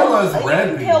can Kill those you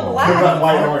red can kill people. black. What about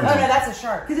white and Oh orange? no, that's a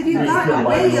shark. Because if you You got can a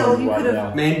white and whale, orange you right could have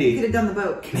now. Mandy, done the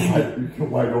boat. You can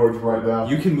white and orange right now.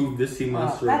 you can move this sea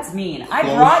monster. That's mean. I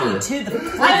brought you to the I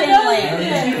freaking know you land.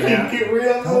 did. You can get rid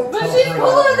of them. But she's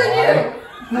cooler than you.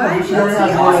 No, but she already has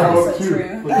That's one also boat too.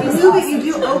 true. But If you move it,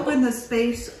 you do open the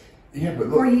space yeah, but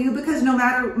for look, you because no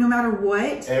matter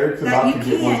what, Eric's that about you to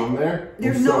get one can't. on there.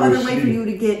 There's and no so other is way for she. you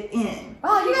to get in.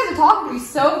 Wow, you guys are talking to me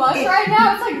so much right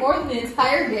now. It's like more than the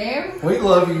entire game. We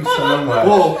love you so much.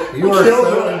 Whoa. You are Kill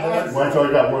so her. Mike's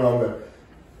already got one on there.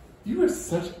 You are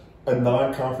such a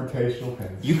non-confrontational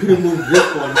pain. You could have moved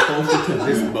this one closer to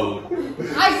this boat.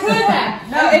 I could have.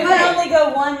 No, it can only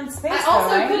go one space. I also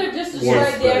though, right? could have just One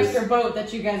destroyed the space. extra boat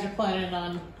that you guys are planning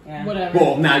on. Yeah. Whatever.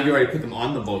 Well, now you already put them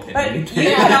on the boat. Then. But you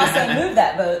can also move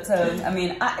that boat. So I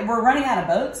mean, we're running out of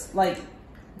boats. Like,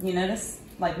 you notice,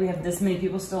 like we have this many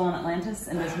people still on Atlantis,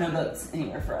 and there's no boats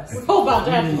anywhere for us. We're all about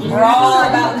to have to We're all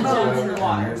about to jump in the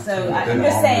water. So I'm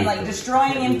just saying, like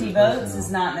destroying empty boats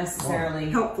is not necessarily.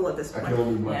 Helpful at this I point. can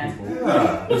only move my Yeah. people.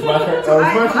 Yeah. It's my turn. Oh,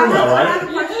 it's my turn now, I right? have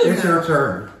a question. It's your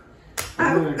turn. I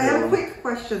have a quick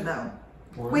question though.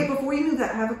 Wait, before you move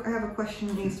that, I have a question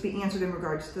that needs to be answered in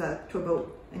regards to a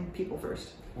boat and people first.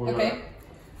 Okay.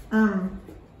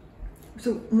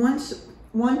 So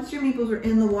once your meeples are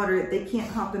in the water, they can't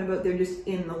hop in a boat. They're just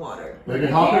in the water. They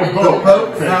can hop in a The boat.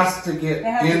 boat has to get They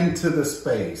have to- into the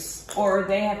space. Or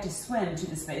they have to swim to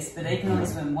the space, but they can only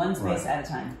swim one space Right. at a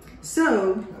time.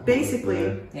 So basically,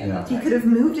 Yeah, Yeah. that's he right. could have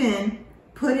moved in,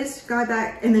 put his guy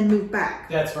back, and then moved back.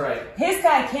 That's right. His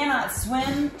guy cannot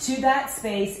swim to that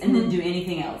space and then do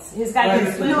anything else. His guy Right, can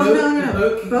but swim. No, boat- no, the no.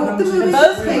 boat can Both come the to moving the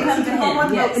boat space, can come he to can him, hop on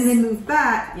the boat yes. and then move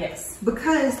back Yes.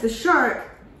 because the shark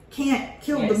can't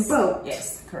kill Yes. the boat.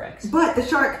 Yes, correct. But the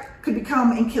shark could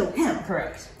become and kill him.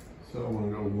 Correct. So I'm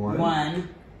gonna go 1, One,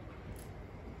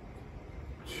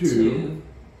 2. two,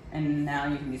 and now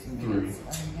you can do some units.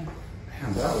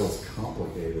 Man, that was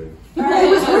complicated. It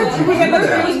was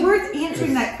Yeah. worth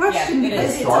answering that question Yeah, it because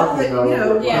is. it's all that, you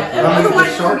know. Yeah. I mean, Otherwise,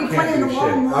 the shark we'll be can't playing do the shit.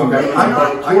 long Okay, way and I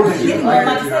not get you. getting Well, there.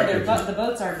 like I said, the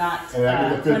boats are not And I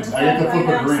get to flip- 25 I get to right flip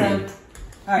a now, green. so...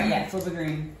 Alright, yeah, flip a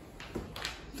green.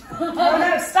 Oh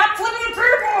no, stop flipping the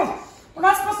people! We're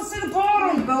not supposed to see the The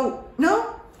bottom! boat.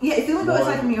 No? Yeah, if you only go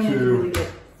aside from me, I'm going to be really good.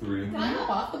 3. Can I hop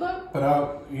off the boat? But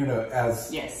as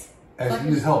Yes.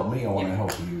 you help me, I want to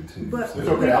help you too. But, so- It's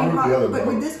okay, I'll move the other but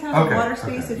boat. would this count as Okay, water okay.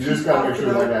 space if You she's just gotta off make the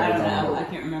sure boat? that I guy don't gets on the know, I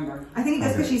boat. can't remember. I think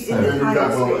that's because she's in And the then you gotta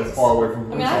tidal go as space. far away from I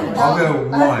the mean, I have to side. I'll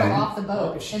jump, go I have to one. go off the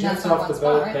boat, If she and jumps that's off one the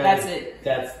spot, boat, right? then That's it.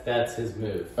 That's his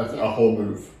move. That's a whole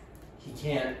move. He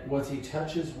can't. Once he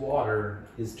touches water,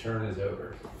 his turn is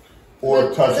over. Or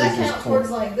But touches does that his count point. towards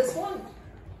like this one?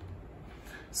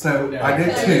 So No. I did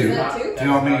Can I two. use that too? Do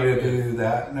you want me to do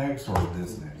that next or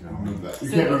this next? I don't Move know. that. You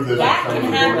So can't move this. that That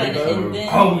can was happen, the and then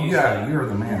Oh yeah, you're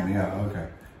the man. Yeah. Okay.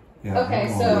 Yeah. Okay, I'm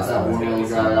so- going Get that with one little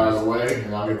guy out of the way,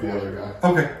 and I'll get the other guy. that.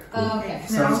 Okay. Cool. Okay.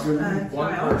 Sounds good.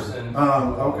 One Tile. person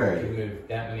Okay. can move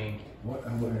that many What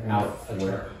am I gonna out a flip?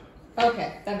 turn.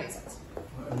 Okay, that makes sense.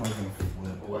 What am I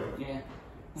gonna flip? Away. yeah.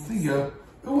 See ya.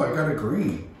 Oh, I got a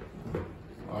green.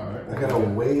 Alright. I got a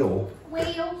whale. Whale.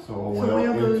 So a So whale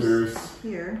whale enters goes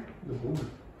here. the board.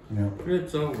 Yeah.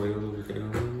 It's all way over there.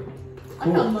 I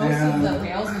know most of And- the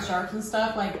whales and sharks and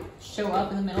stuff like show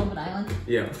up in the middle of an island.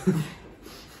 Yeah.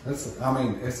 That's. I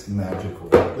mean, it's magical.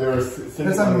 There's It's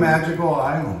a magical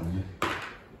island.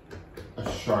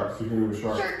 a shark, so you can move a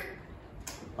shark Shark.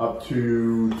 up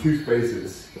to 2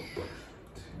 spaces.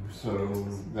 So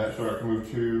that shark can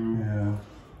move 2. Yeah.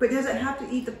 But does it have to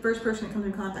eat the first person it comes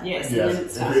in contact Yes. with? Yes, And if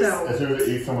then it's, So- as soon as it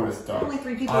eats someone, it's stuck. Only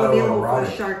 3 people available for a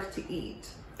Autoerotic. shark to eat.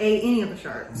 Any of the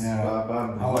sharks. Yeah.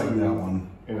 I like that one.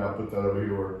 And I'll put that over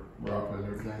here where Rock and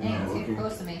everything. Hey, is you're looking.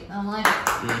 close to me. I don't like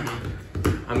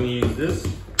it. I'm gonna use this,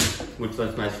 which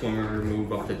lets my swimmer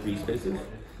move up to 3 spaces.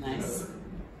 Nice.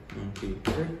 1, 2,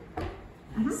 3.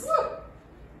 Woo.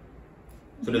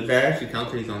 So does that actually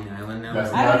count that he's on the island now?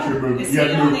 That's I don't not your know. movement. Is You have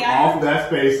he to on move the off island? that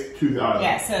space to the island.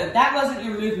 Yeah, so that wasn't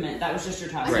your movement, that was just your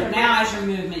tile. So Right. now as your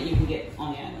movement, you can get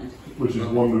on the island. Which is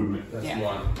 1 movement. That's Yeah.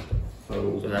 one.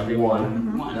 So, So that'd be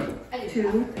 1 One. Yep. I did 2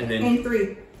 And then- and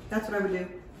 3. That's what I would do.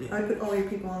 I would put all your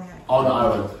people on the island. on the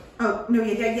island. Oh, no,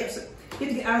 yeah. So you have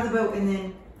to get out of the boat and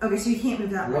then. Okay, so you can't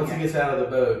move that way. Once he gets out of the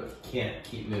boat, he can't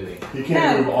keep moving. He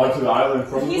can't No. move onto the island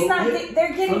from the He's boat. not, they're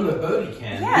From getting, the boat, he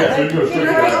can. yeah, Yeah, so they're you go straight they're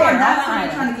to right the there, island. not That's the what I'm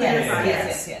island. trying to Yes, clarify,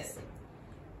 yes, yes.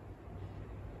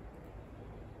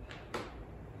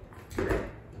 yes.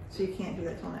 So you can't do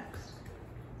that till next.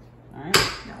 Alright.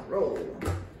 Now roll.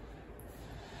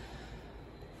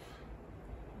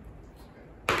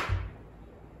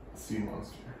 Sea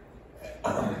monster.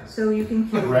 So you can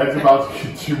kill. Red's about to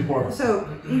get 2 more. So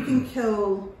you can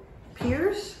kill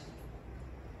Pierce.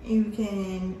 You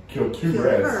can Kill 2 kill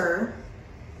reds. her.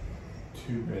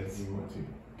 2 reds you want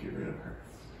to get rid of her.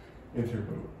 Enter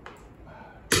boat.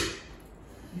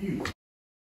 You.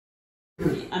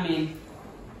 I mean,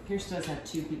 Pierce does have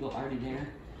 2 people already there.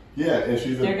 Yeah, and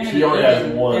They're gonna she be already has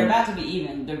even. 1. They're about to be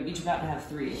even. They're each about to have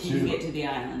 3. If you She's can a- get to the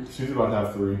island. She's about to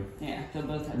have 3. Yeah, they'll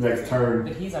both have Next 3. turn.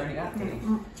 But he's already got 3.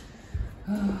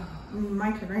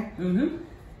 My turn, right? Mm-hmm.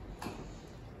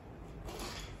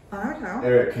 Alright, how?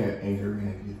 Eric can't anchor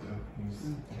man though.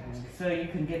 He's, So you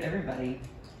can get everybody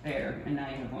there, and now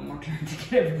you have 1 more turn to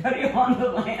get everybody on the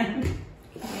land.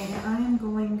 And I am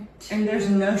going to. And there's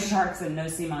no sharks and no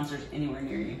sea monsters anywhere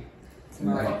near you. It's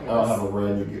miraculous. I'll have a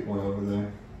red to get 1 over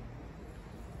there.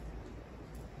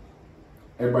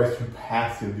 Everybody's too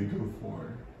passive to go for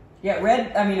her. Yeah, a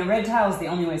red tile is the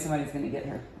only way somebody's going to get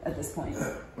her at this point.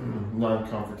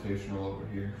 Non-confrontational over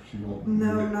here. She won't. do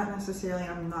No, it. not necessarily.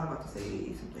 I'm not about to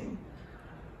say something.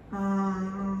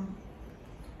 I'm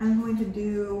going to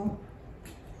do.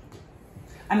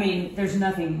 I mean, there's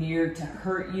nothing near to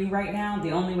hurt you right now.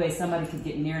 The only way somebody could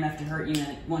get near enough to hurt you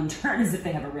in 1 turn is if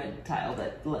they have a red tile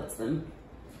that lets them,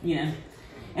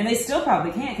 And they still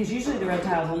probably can't, because usually the red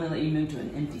tiles only let you move to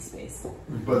an empty space.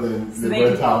 But then So the they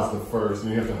red can- tile's the first,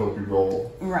 and you have to hope you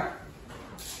roll. Right.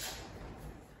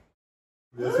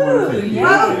 This one is a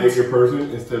yeah. anchor person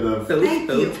instead of Thank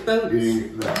you.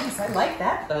 being that. Nice, I like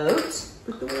that boat.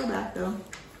 Put the wheel back though.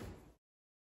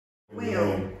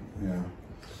 Whale. Yeah.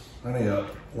 I need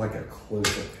like a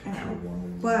closer I picture know. of one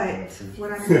of these But monsters.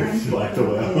 what I'm trying She to liked the do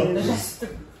whale. is Just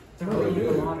throw it in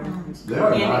the water. They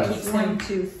are And it nice. keeps 1, them.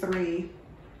 2, 3.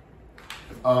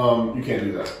 You can't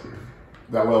do that.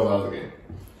 That well's out of the game.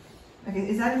 Okay,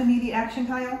 is that an immediate action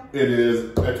tile? It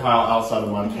is a tile outside of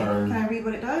my Okay, turn. can I read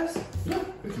what it does? Yeah,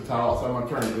 it's a tile outside my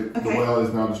turn. The Okay. well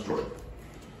is now destroyed.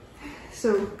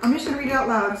 So I'm just going to read it out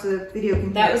loud so the video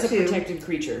can That hear was a it too. protected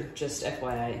creature, just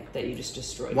FYI, that you just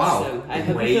destroyed. Wow. So I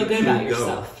hope Way you feel good to about go.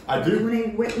 yourself. I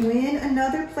do. When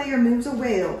another player moves a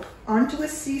whale onto a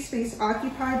sea space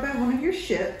occupied by one of your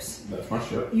ships, That's my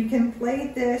ship. you can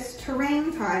play this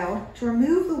terrain tile to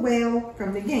remove the whale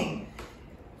from the game.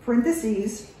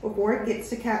 Parentheses, before it gets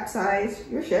to capsize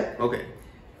your ship, Okay.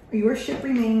 your ship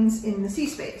remains in the sea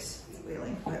space.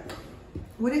 Whaling, but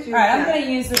what is your Alright, I'm tab? going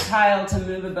to use the tile to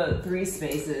move a boat 3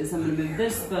 spaces. I'm going to move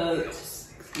this boat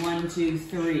 1, 2,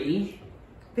 3.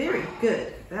 Very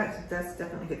good. That's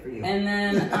definitely good for you. And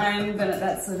then I'm going to,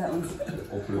 that one's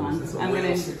one. This is a I'm whale.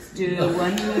 going to do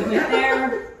 1 movement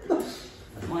there,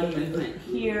 1 movement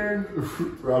here,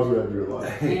 Rob's gonna do a lot.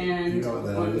 and You know what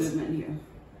that 1 is? movement here.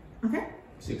 Okay.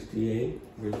 68.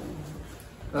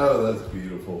 Oh, that's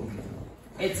beautiful.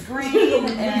 It's green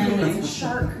and it's a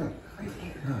shark right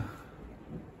here.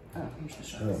 Oh, here's the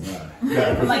shark. Oh my.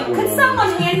 Yeah, I'm like, could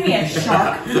someone hand me a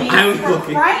shark? Please? I was For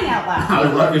looking. crying out loud. I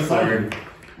was looking for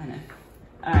I know.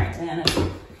 Alright, and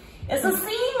it's a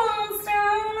sea monster.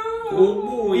 Oh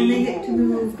boy. And they get to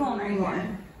move It's going right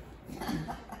one.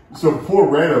 So poor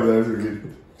Red over there is gonna get.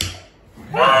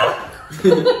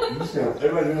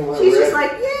 Everybody's gonna let She's Red. just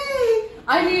like, yay!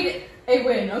 I need a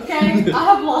win, okay? I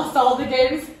have lost all the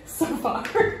games so far.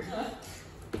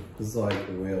 It's like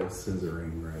whale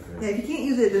scissoring right Yeah, there. if you can't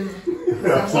use it, then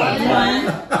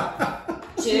One,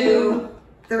 2,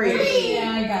 3.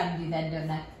 Yeah, I gotta do that, don't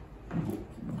I?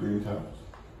 Green tiles.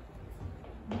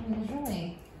 I mean, there's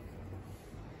really...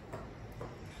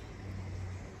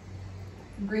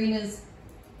 Green is...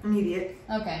 Immediate.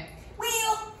 Okay.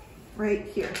 wheel. Right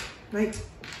here. Right.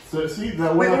 So see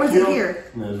that Wait, way I was killed? it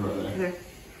here? No, it's right there. There.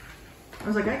 I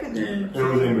was like, I could. It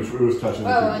was in between. It was touching. Oh,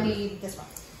 the I creeper. need this one.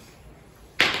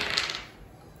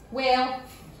 Well,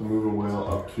 So move a whale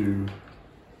up to.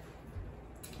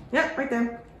 Yep, right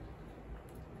there.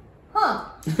 huh.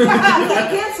 I can't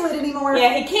cancel it anymore.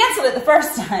 Yeah, he canceled it the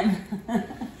first time.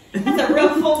 That's a real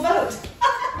full vote.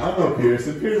 I don't know, Pierce.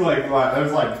 It appears like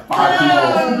there's like 5 people.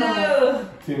 Oh no.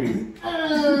 Teaming.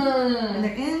 And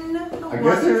they're in the I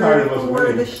guess they're tired of us for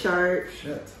winning. the shark.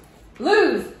 Shit.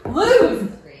 Lose! Lose!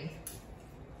 Green. I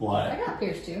What? got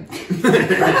Pierce too.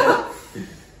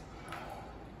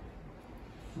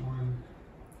 1,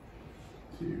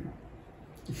 2.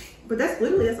 But that's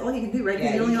literally that's all you can do, right?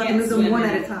 Because Yeah, you only you have to can't move them swim one in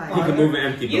at a it. time. You can move an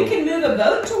empty You boat. can move a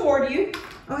boat toward you.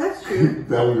 Oh, that's true.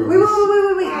 That one goes. Wait. Do you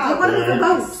want to move the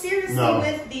boat? Seriously, No.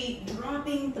 with the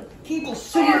dropping the people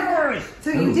So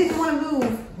you didn't want to move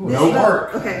this No boat.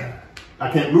 work. Okay. I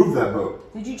can't move that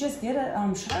boat. Did you just get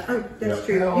a shark? Oh, that's Yeah.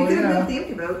 true. Hell You could have yeah. moved the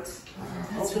empty boats.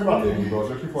 I don't care about the empty boats.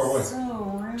 They're too far away. So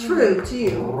rude. True to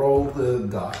you. Roll the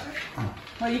die.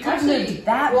 Well, you could have Actually, moved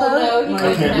that well, boat. no,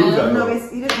 I can't move that No, boat.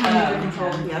 you didn't have any under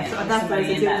control. Yeah, so that's what I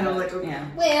said. Yeah. No, like, okay. Yeah.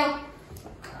 Well,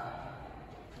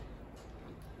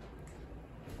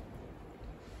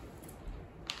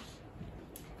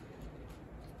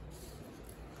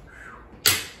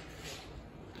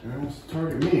 They almost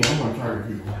target me. I'm gonna target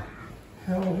people.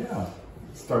 Hell yeah.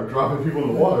 Start dropping people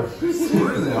in the water.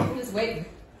 Screw them. I'm just waiting.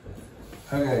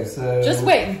 Okay, so. Just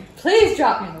waiting. Please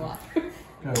drop me in the water.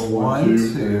 Go 1, 1,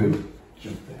 2, 2.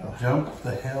 Jump the hell. Jump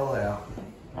the hell out.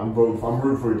 I'm voting. I'm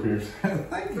rooting for you, Pierce.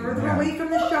 Thank you. Further man. away from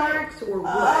the sharks or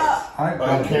what? I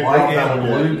don't can't like take that one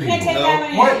yet. blue You can't take people. that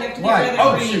one yet. What? You have to get Why? rid of the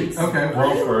Oh, greens. shoot. Okay,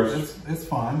 Roll well, first. it's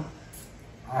fine.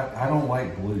 I don't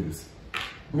like blues.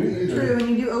 Me either. True, and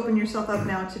you do open yourself up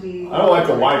now to be. I don't like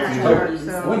the white natural either.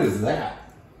 shark, so. What is that?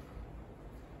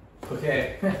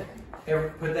 Okay.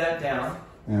 Here, put that down.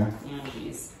 Yeah. Oh,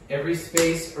 jeez. Every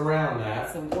space around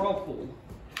That's that a whirlpool.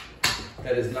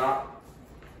 that is not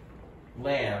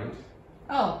land.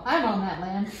 Oh, I'm on that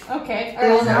land. Okay. Or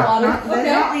That on is the not, water. that is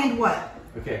Okay. not land what?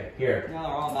 Okay, here. Y'all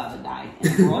are all about to die.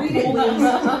 Read it.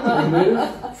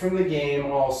 Remove from the game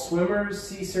all swimmers,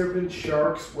 sea serpents,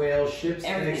 sharks, whales, ships,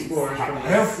 and Everything's explorers from the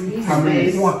Every, sea how many?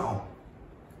 space Wow.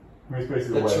 How many spaces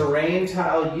the away? terrain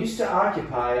tile used to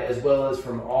occupy, as well as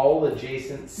from all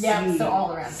adjacent sea, Yeah, so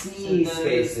all around. sea So those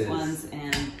spaces. ones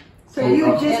and So you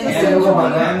just And the essentially.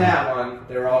 one and that one,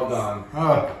 they're all gone.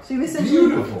 Oh, So you essentially.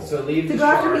 beautiful. So leave To the go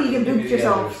after shark me, you can and boot the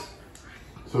yourself. others.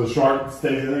 So the shark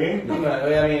stays in the game? No,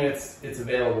 I mean it's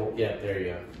available. Yeah, there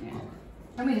you go.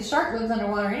 I mean, the shark lives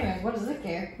underwater anyway. What does it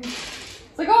care? It's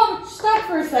like, oh, stop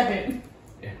for a second.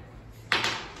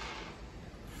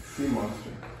 Sea monster.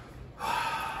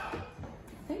 I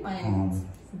think my. I don't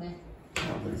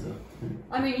think so.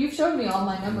 I mean, you've showed me all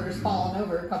my numbers falling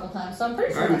over a couple times, so I'm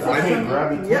pretty sure. I that's I it. can't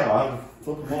grab the tail. I have to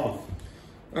flip them off.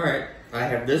 Alright, I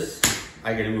have this.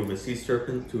 I gotta move a sea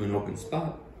serpent to an open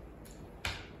spot.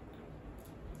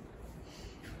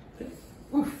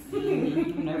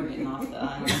 I'm never getting off the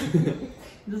island.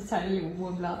 This tiny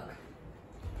wood block.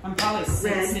 I'm probably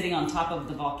Red. sitting on top of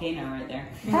the volcano right there.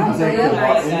 How's Is it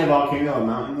that? in the volcano, a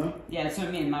mountain though? Yeah, that's what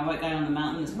I mean. My white guy on the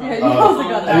mountain is probably. Yeah, you also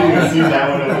got I that didn't one. even see that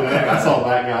one over there. I saw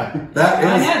that guy. That I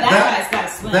know is that guy's got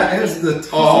to swim. that is the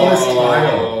tallest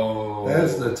tile. Oh. That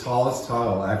is the tallest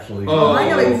tile, actually. Oh. I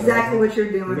know exactly what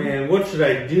you're doing. Man, what should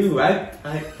I do?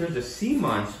 There's a sea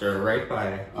monster right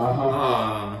by. Uh-huh.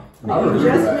 Ah. I remember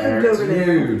Just that, moved Eric. over there.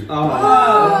 Dude.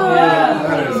 Oh. yeah.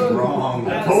 That is wrong.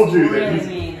 I told you that Really he's...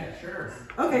 mean. Sure.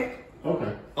 Okay.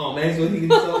 Okay. Oh, man, so he can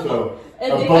still. So,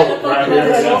 And a they boat kind of right fucking here,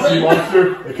 had that it sea open.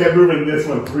 monster, it kept moving this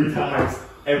one 3 times.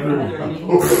 Everyone. It's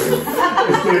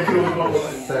gonna kill the boat.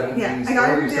 70s, Yeah, I got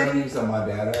early it, Daddy. 70s on my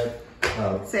dad had.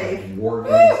 Save. War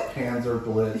Games, Panzer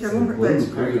Blitz, Is there and one Blue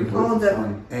for- Green, all of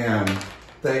them. and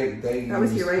they That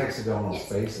was use here, right? hexagonal Yes.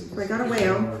 spaces. So I got a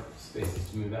whale. Spaces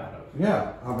to move out of.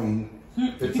 Yeah, I mean,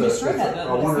 You can destroy that I boat,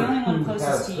 but it's wonder the only one who closest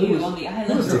has- to who you was- on the who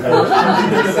island. was the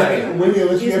Wendy,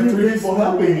 unless you have 3 people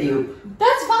helping you.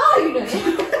 That's fine.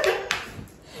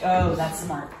 Oh, that's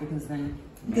smart because then.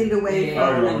 Get it away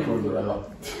Yeah. from. Oh, you're further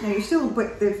out. Now you're still,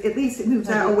 but at least it moves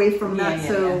out away from Yeah, that. yeah,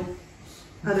 So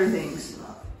other things.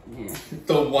 Yeah.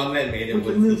 The one that made it We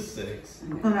was can the move. 6.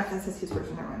 Oh, not that's his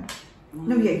person. Never mind.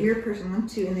 No, yeah, your person 1,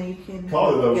 2, and then you can.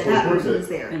 Call it though, Yeah, before that you push person it. is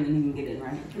there. And then you can get in,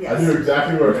 right? I Yes. knew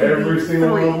exactly where every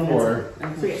single one of them were.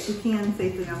 So yes, you can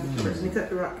safely on the person except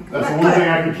the rock can come That's the back. one thing But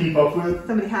I can keep up with.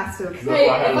 somebody has to. That's Hey,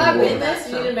 why I if have I the win board. this,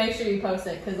 you need to make sure you post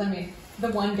it, because I mean, the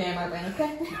one game I win,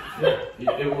 okay?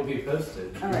 Yeah, it will be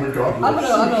posted. Alright.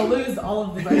 Regardless. I'm gonna lose all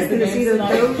of the rest of the It's games either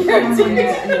tonight. those ones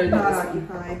or not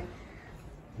occupied.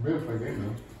 Really fun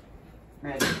game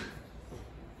Ready.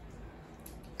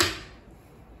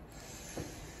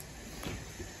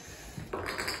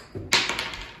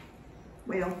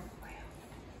 Whale.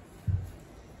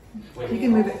 Wait, You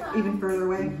can move it even further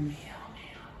away.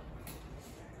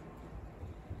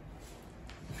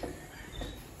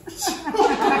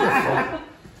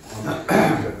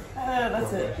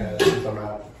 That's it. I'm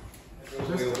out.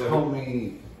 Just help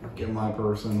me get my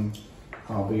person.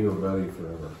 I'll be your buddy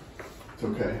forever. It's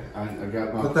okay. I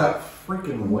got But my. that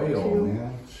freaking whale,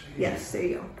 man. Yes, there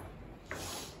you go.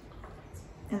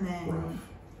 And then Rough.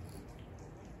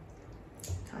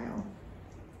 tile.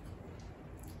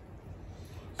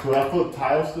 So I flip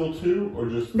tile still too, or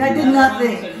just? That did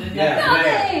nothing.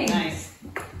 Yeah, Nice.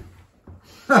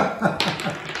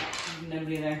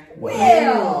 Nobody there.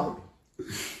 Whale.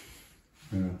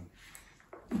 Yeah.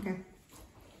 Okay.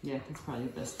 Yeah, that's probably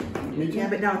the best thing to Me do. too. Yeah,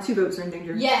 but now 2 boats are in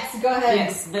danger. Yes, go ahead.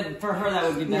 Yes, but for her that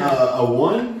would be better. A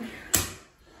 1,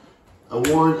 a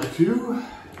 1, a 2.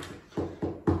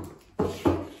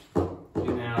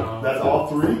 You now. That's all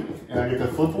 3, and I get to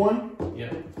flip 1.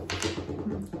 Yep.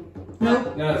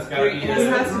 Nope. No, it's gotta be. It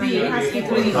has to be- it has to be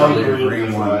three. Oh, Green. green. Green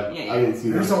That's one. right. Yeah, yeah. I didn't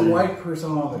see There's that. a white person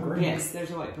on the green. Yes,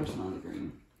 there's a white person on the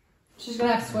green. She's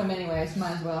gonna have to swim anyway, so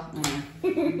might as well.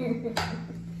 She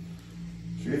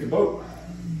gets the boat.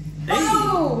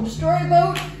 Oh, destroy a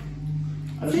boat.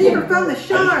 I just Save her from the I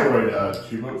shark. destroyed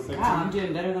 2 boats. Wow, I'm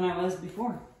doing better than I was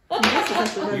before. You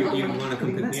wanna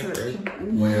come pick me up, right?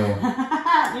 Well,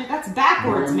 That's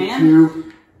backwards, man.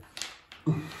 2,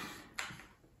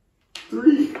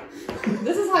 3.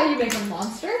 This is how you make a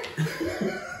monster?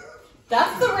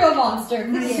 That's the real monster.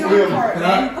 Swim Yeah. for it,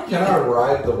 man. can I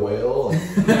ride the whale?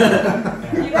 You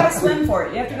gotta swim for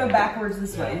it. You have to go backwards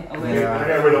this way. Away. Yeah. I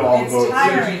got rid of all the It's boats.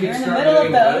 tiring. You're in the middle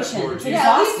of the ocean. It's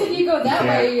Yeah, at least if exhausting. you go that You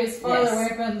way, can't. it's farther Yes. away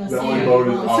from the The only sea. boat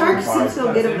is The off. sharks can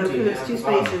still get them though, because it's 2 You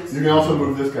spaces. can also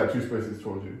move this guy 2 spaces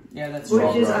towards you. Yeah, that's Which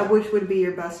right. is which would be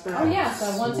your best bet. Oh yeah, so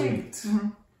 1, 2. Sweet.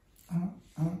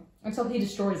 Until he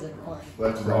destroys it, of course.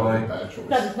 That's a Right. bad choice.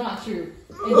 That is not true.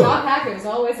 And John Hacker is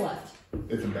always left.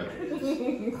 It's a bad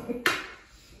choice.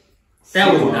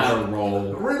 That was not a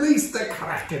roll. Release the So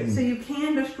Kraken. you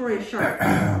can destroy a shark.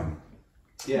 Yes.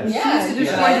 Yeah, Just Yeah, destroy the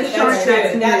that's shark. true.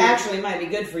 That's That new. actually might be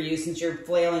good for you since you're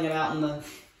flailing about in the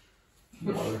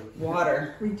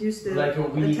water. Reduce the Like a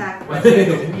weed. attack.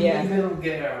 Yeah. Little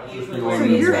girl. Usually So where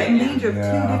it is you're right in now. danger of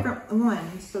Yeah. 2 different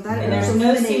ones. So that And there's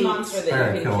no sea eliminates. monster that you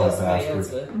Alright, can kill kill that somebody bastard.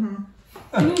 else with.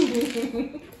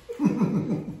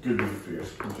 Good news for you.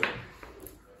 Okay.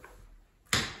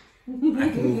 I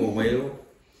can move a whale.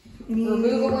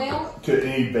 Remove a whale. To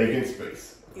any vacant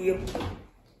space.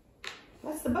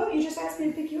 That's the boat you just asked me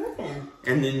to pick you up in.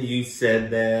 And then you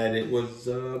said that it was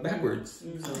backwards.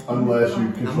 Unless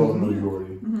you control the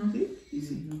majority.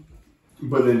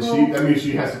 But then that means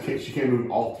she can't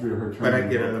move all 3 of her turns. But I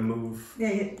get a move. Yeah,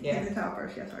 Yeah. hit the top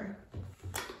first. Yeah, sorry.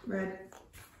 Red.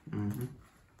 Mm-hmm.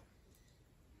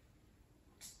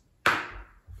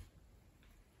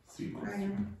 Sea monster.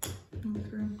 Dragon.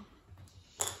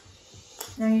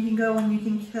 Now you can go and you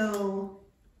can kill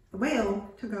the whale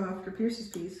to go after Pierce's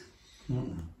piece.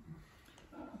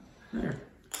 There.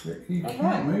 You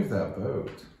can't move that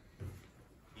boat.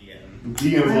 Yeah.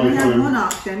 DM's I only only have one coming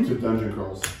option. to dungeon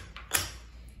crawls.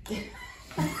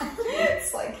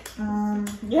 It's like,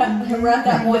 Yeah, we're at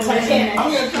that one. I can't.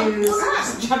 I'm going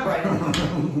to Jump right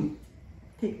in.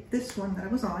 take this one that I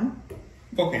was on.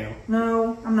 Volcano.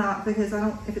 No, I'm not, because I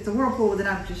don't. If it's a whirlpool, then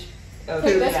I'm just. Oh,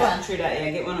 Take true this that. one. True that.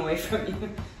 Yeah, get one away from you.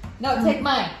 No, take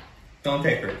mine. Don't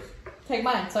take hers. Take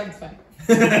mine, so I can swim.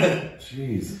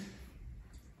 Jeez.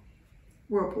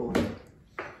 Whirlpool.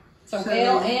 So, So-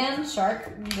 whale and shark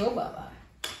go bye-bye.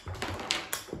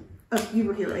 Oh, you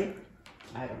were here, right?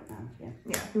 I don't know. Yeah.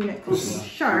 Yeah, who next?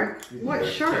 Shark. What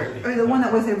shark? Or the one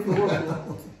that was there before?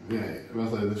 Yeah, I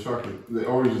was like, the shark, the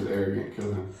orange is arrogant,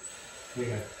 kill him.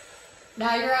 Okay.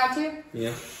 Now you're out too?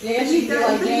 Yeah. Yeah, He's got,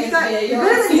 like he's got, yeah, you're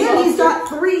better on than him, Seagull. he's got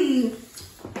 3.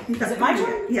 He's got Is it my 3.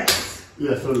 turn? Yes.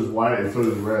 Yeah, so does white and so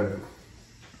does red.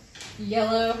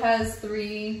 Yellow has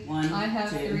 3. 1, I have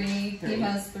 2, 3. 3. He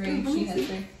has 3. She has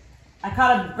 3. I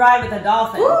caught a ride with a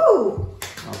dolphin. Woo!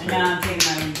 And now I'm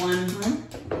taking my 1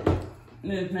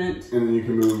 movement. And then you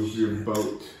can move your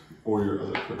boat or your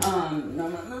other person. No,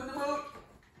 move the boat.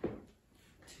 2,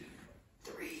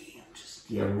 3. I'm just.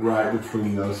 Yeah, right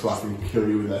between those so I can kill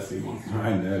you with that sea monster.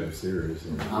 I know,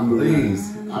 seriously. I'm moving.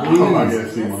 Please. I hope I get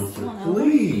a sea monster.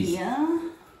 Please. Yeah.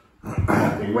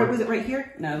 Where was it? Right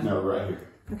here? No. No, right here.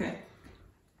 Okay.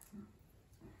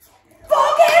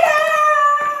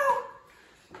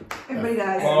 Everybody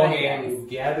dies. Longing,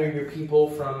 gather your people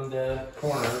from the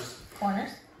corners.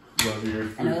 Corners. Those are your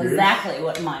I know 3 peers. exactly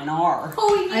what mine are.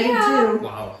 Oh, yeah. I did too.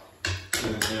 Wow.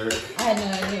 And then Eric. I had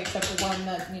no idea except for one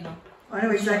that, you know. I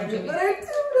know exactly what I do.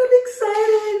 I'm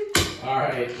excited. All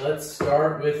right, let's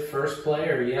start with first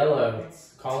player, Yellow.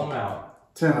 Call them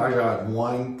out. 10, I got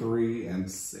 1, 3, and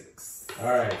 6. All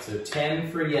right, so 10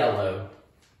 for Yellow.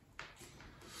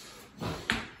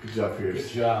 Good job, Good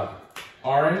Pierce. job.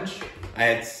 Orange. I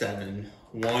had 7.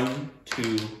 1,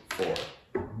 2, 4.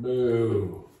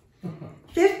 Boo.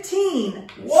 15.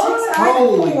 What? 6, 5,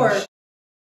 and 4.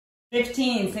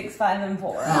 15, 6, 5, and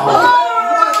 4. Oh,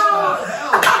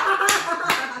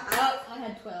 I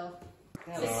had 12.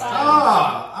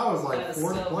 Ah, I was like That was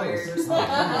 4th so place. weird.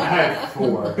 I had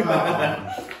 4.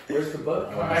 Where's the book?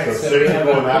 All So right, 6 we is have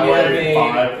going that we way,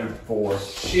 have 5 and 4. a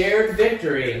shared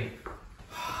victory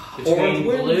between Orange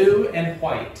blue and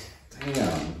white.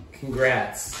 Damn.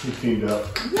 Congrats. He teamed up.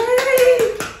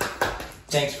 Yay!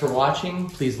 Thanks for watching.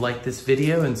 Please like this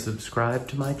video and subscribe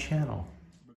to my channel.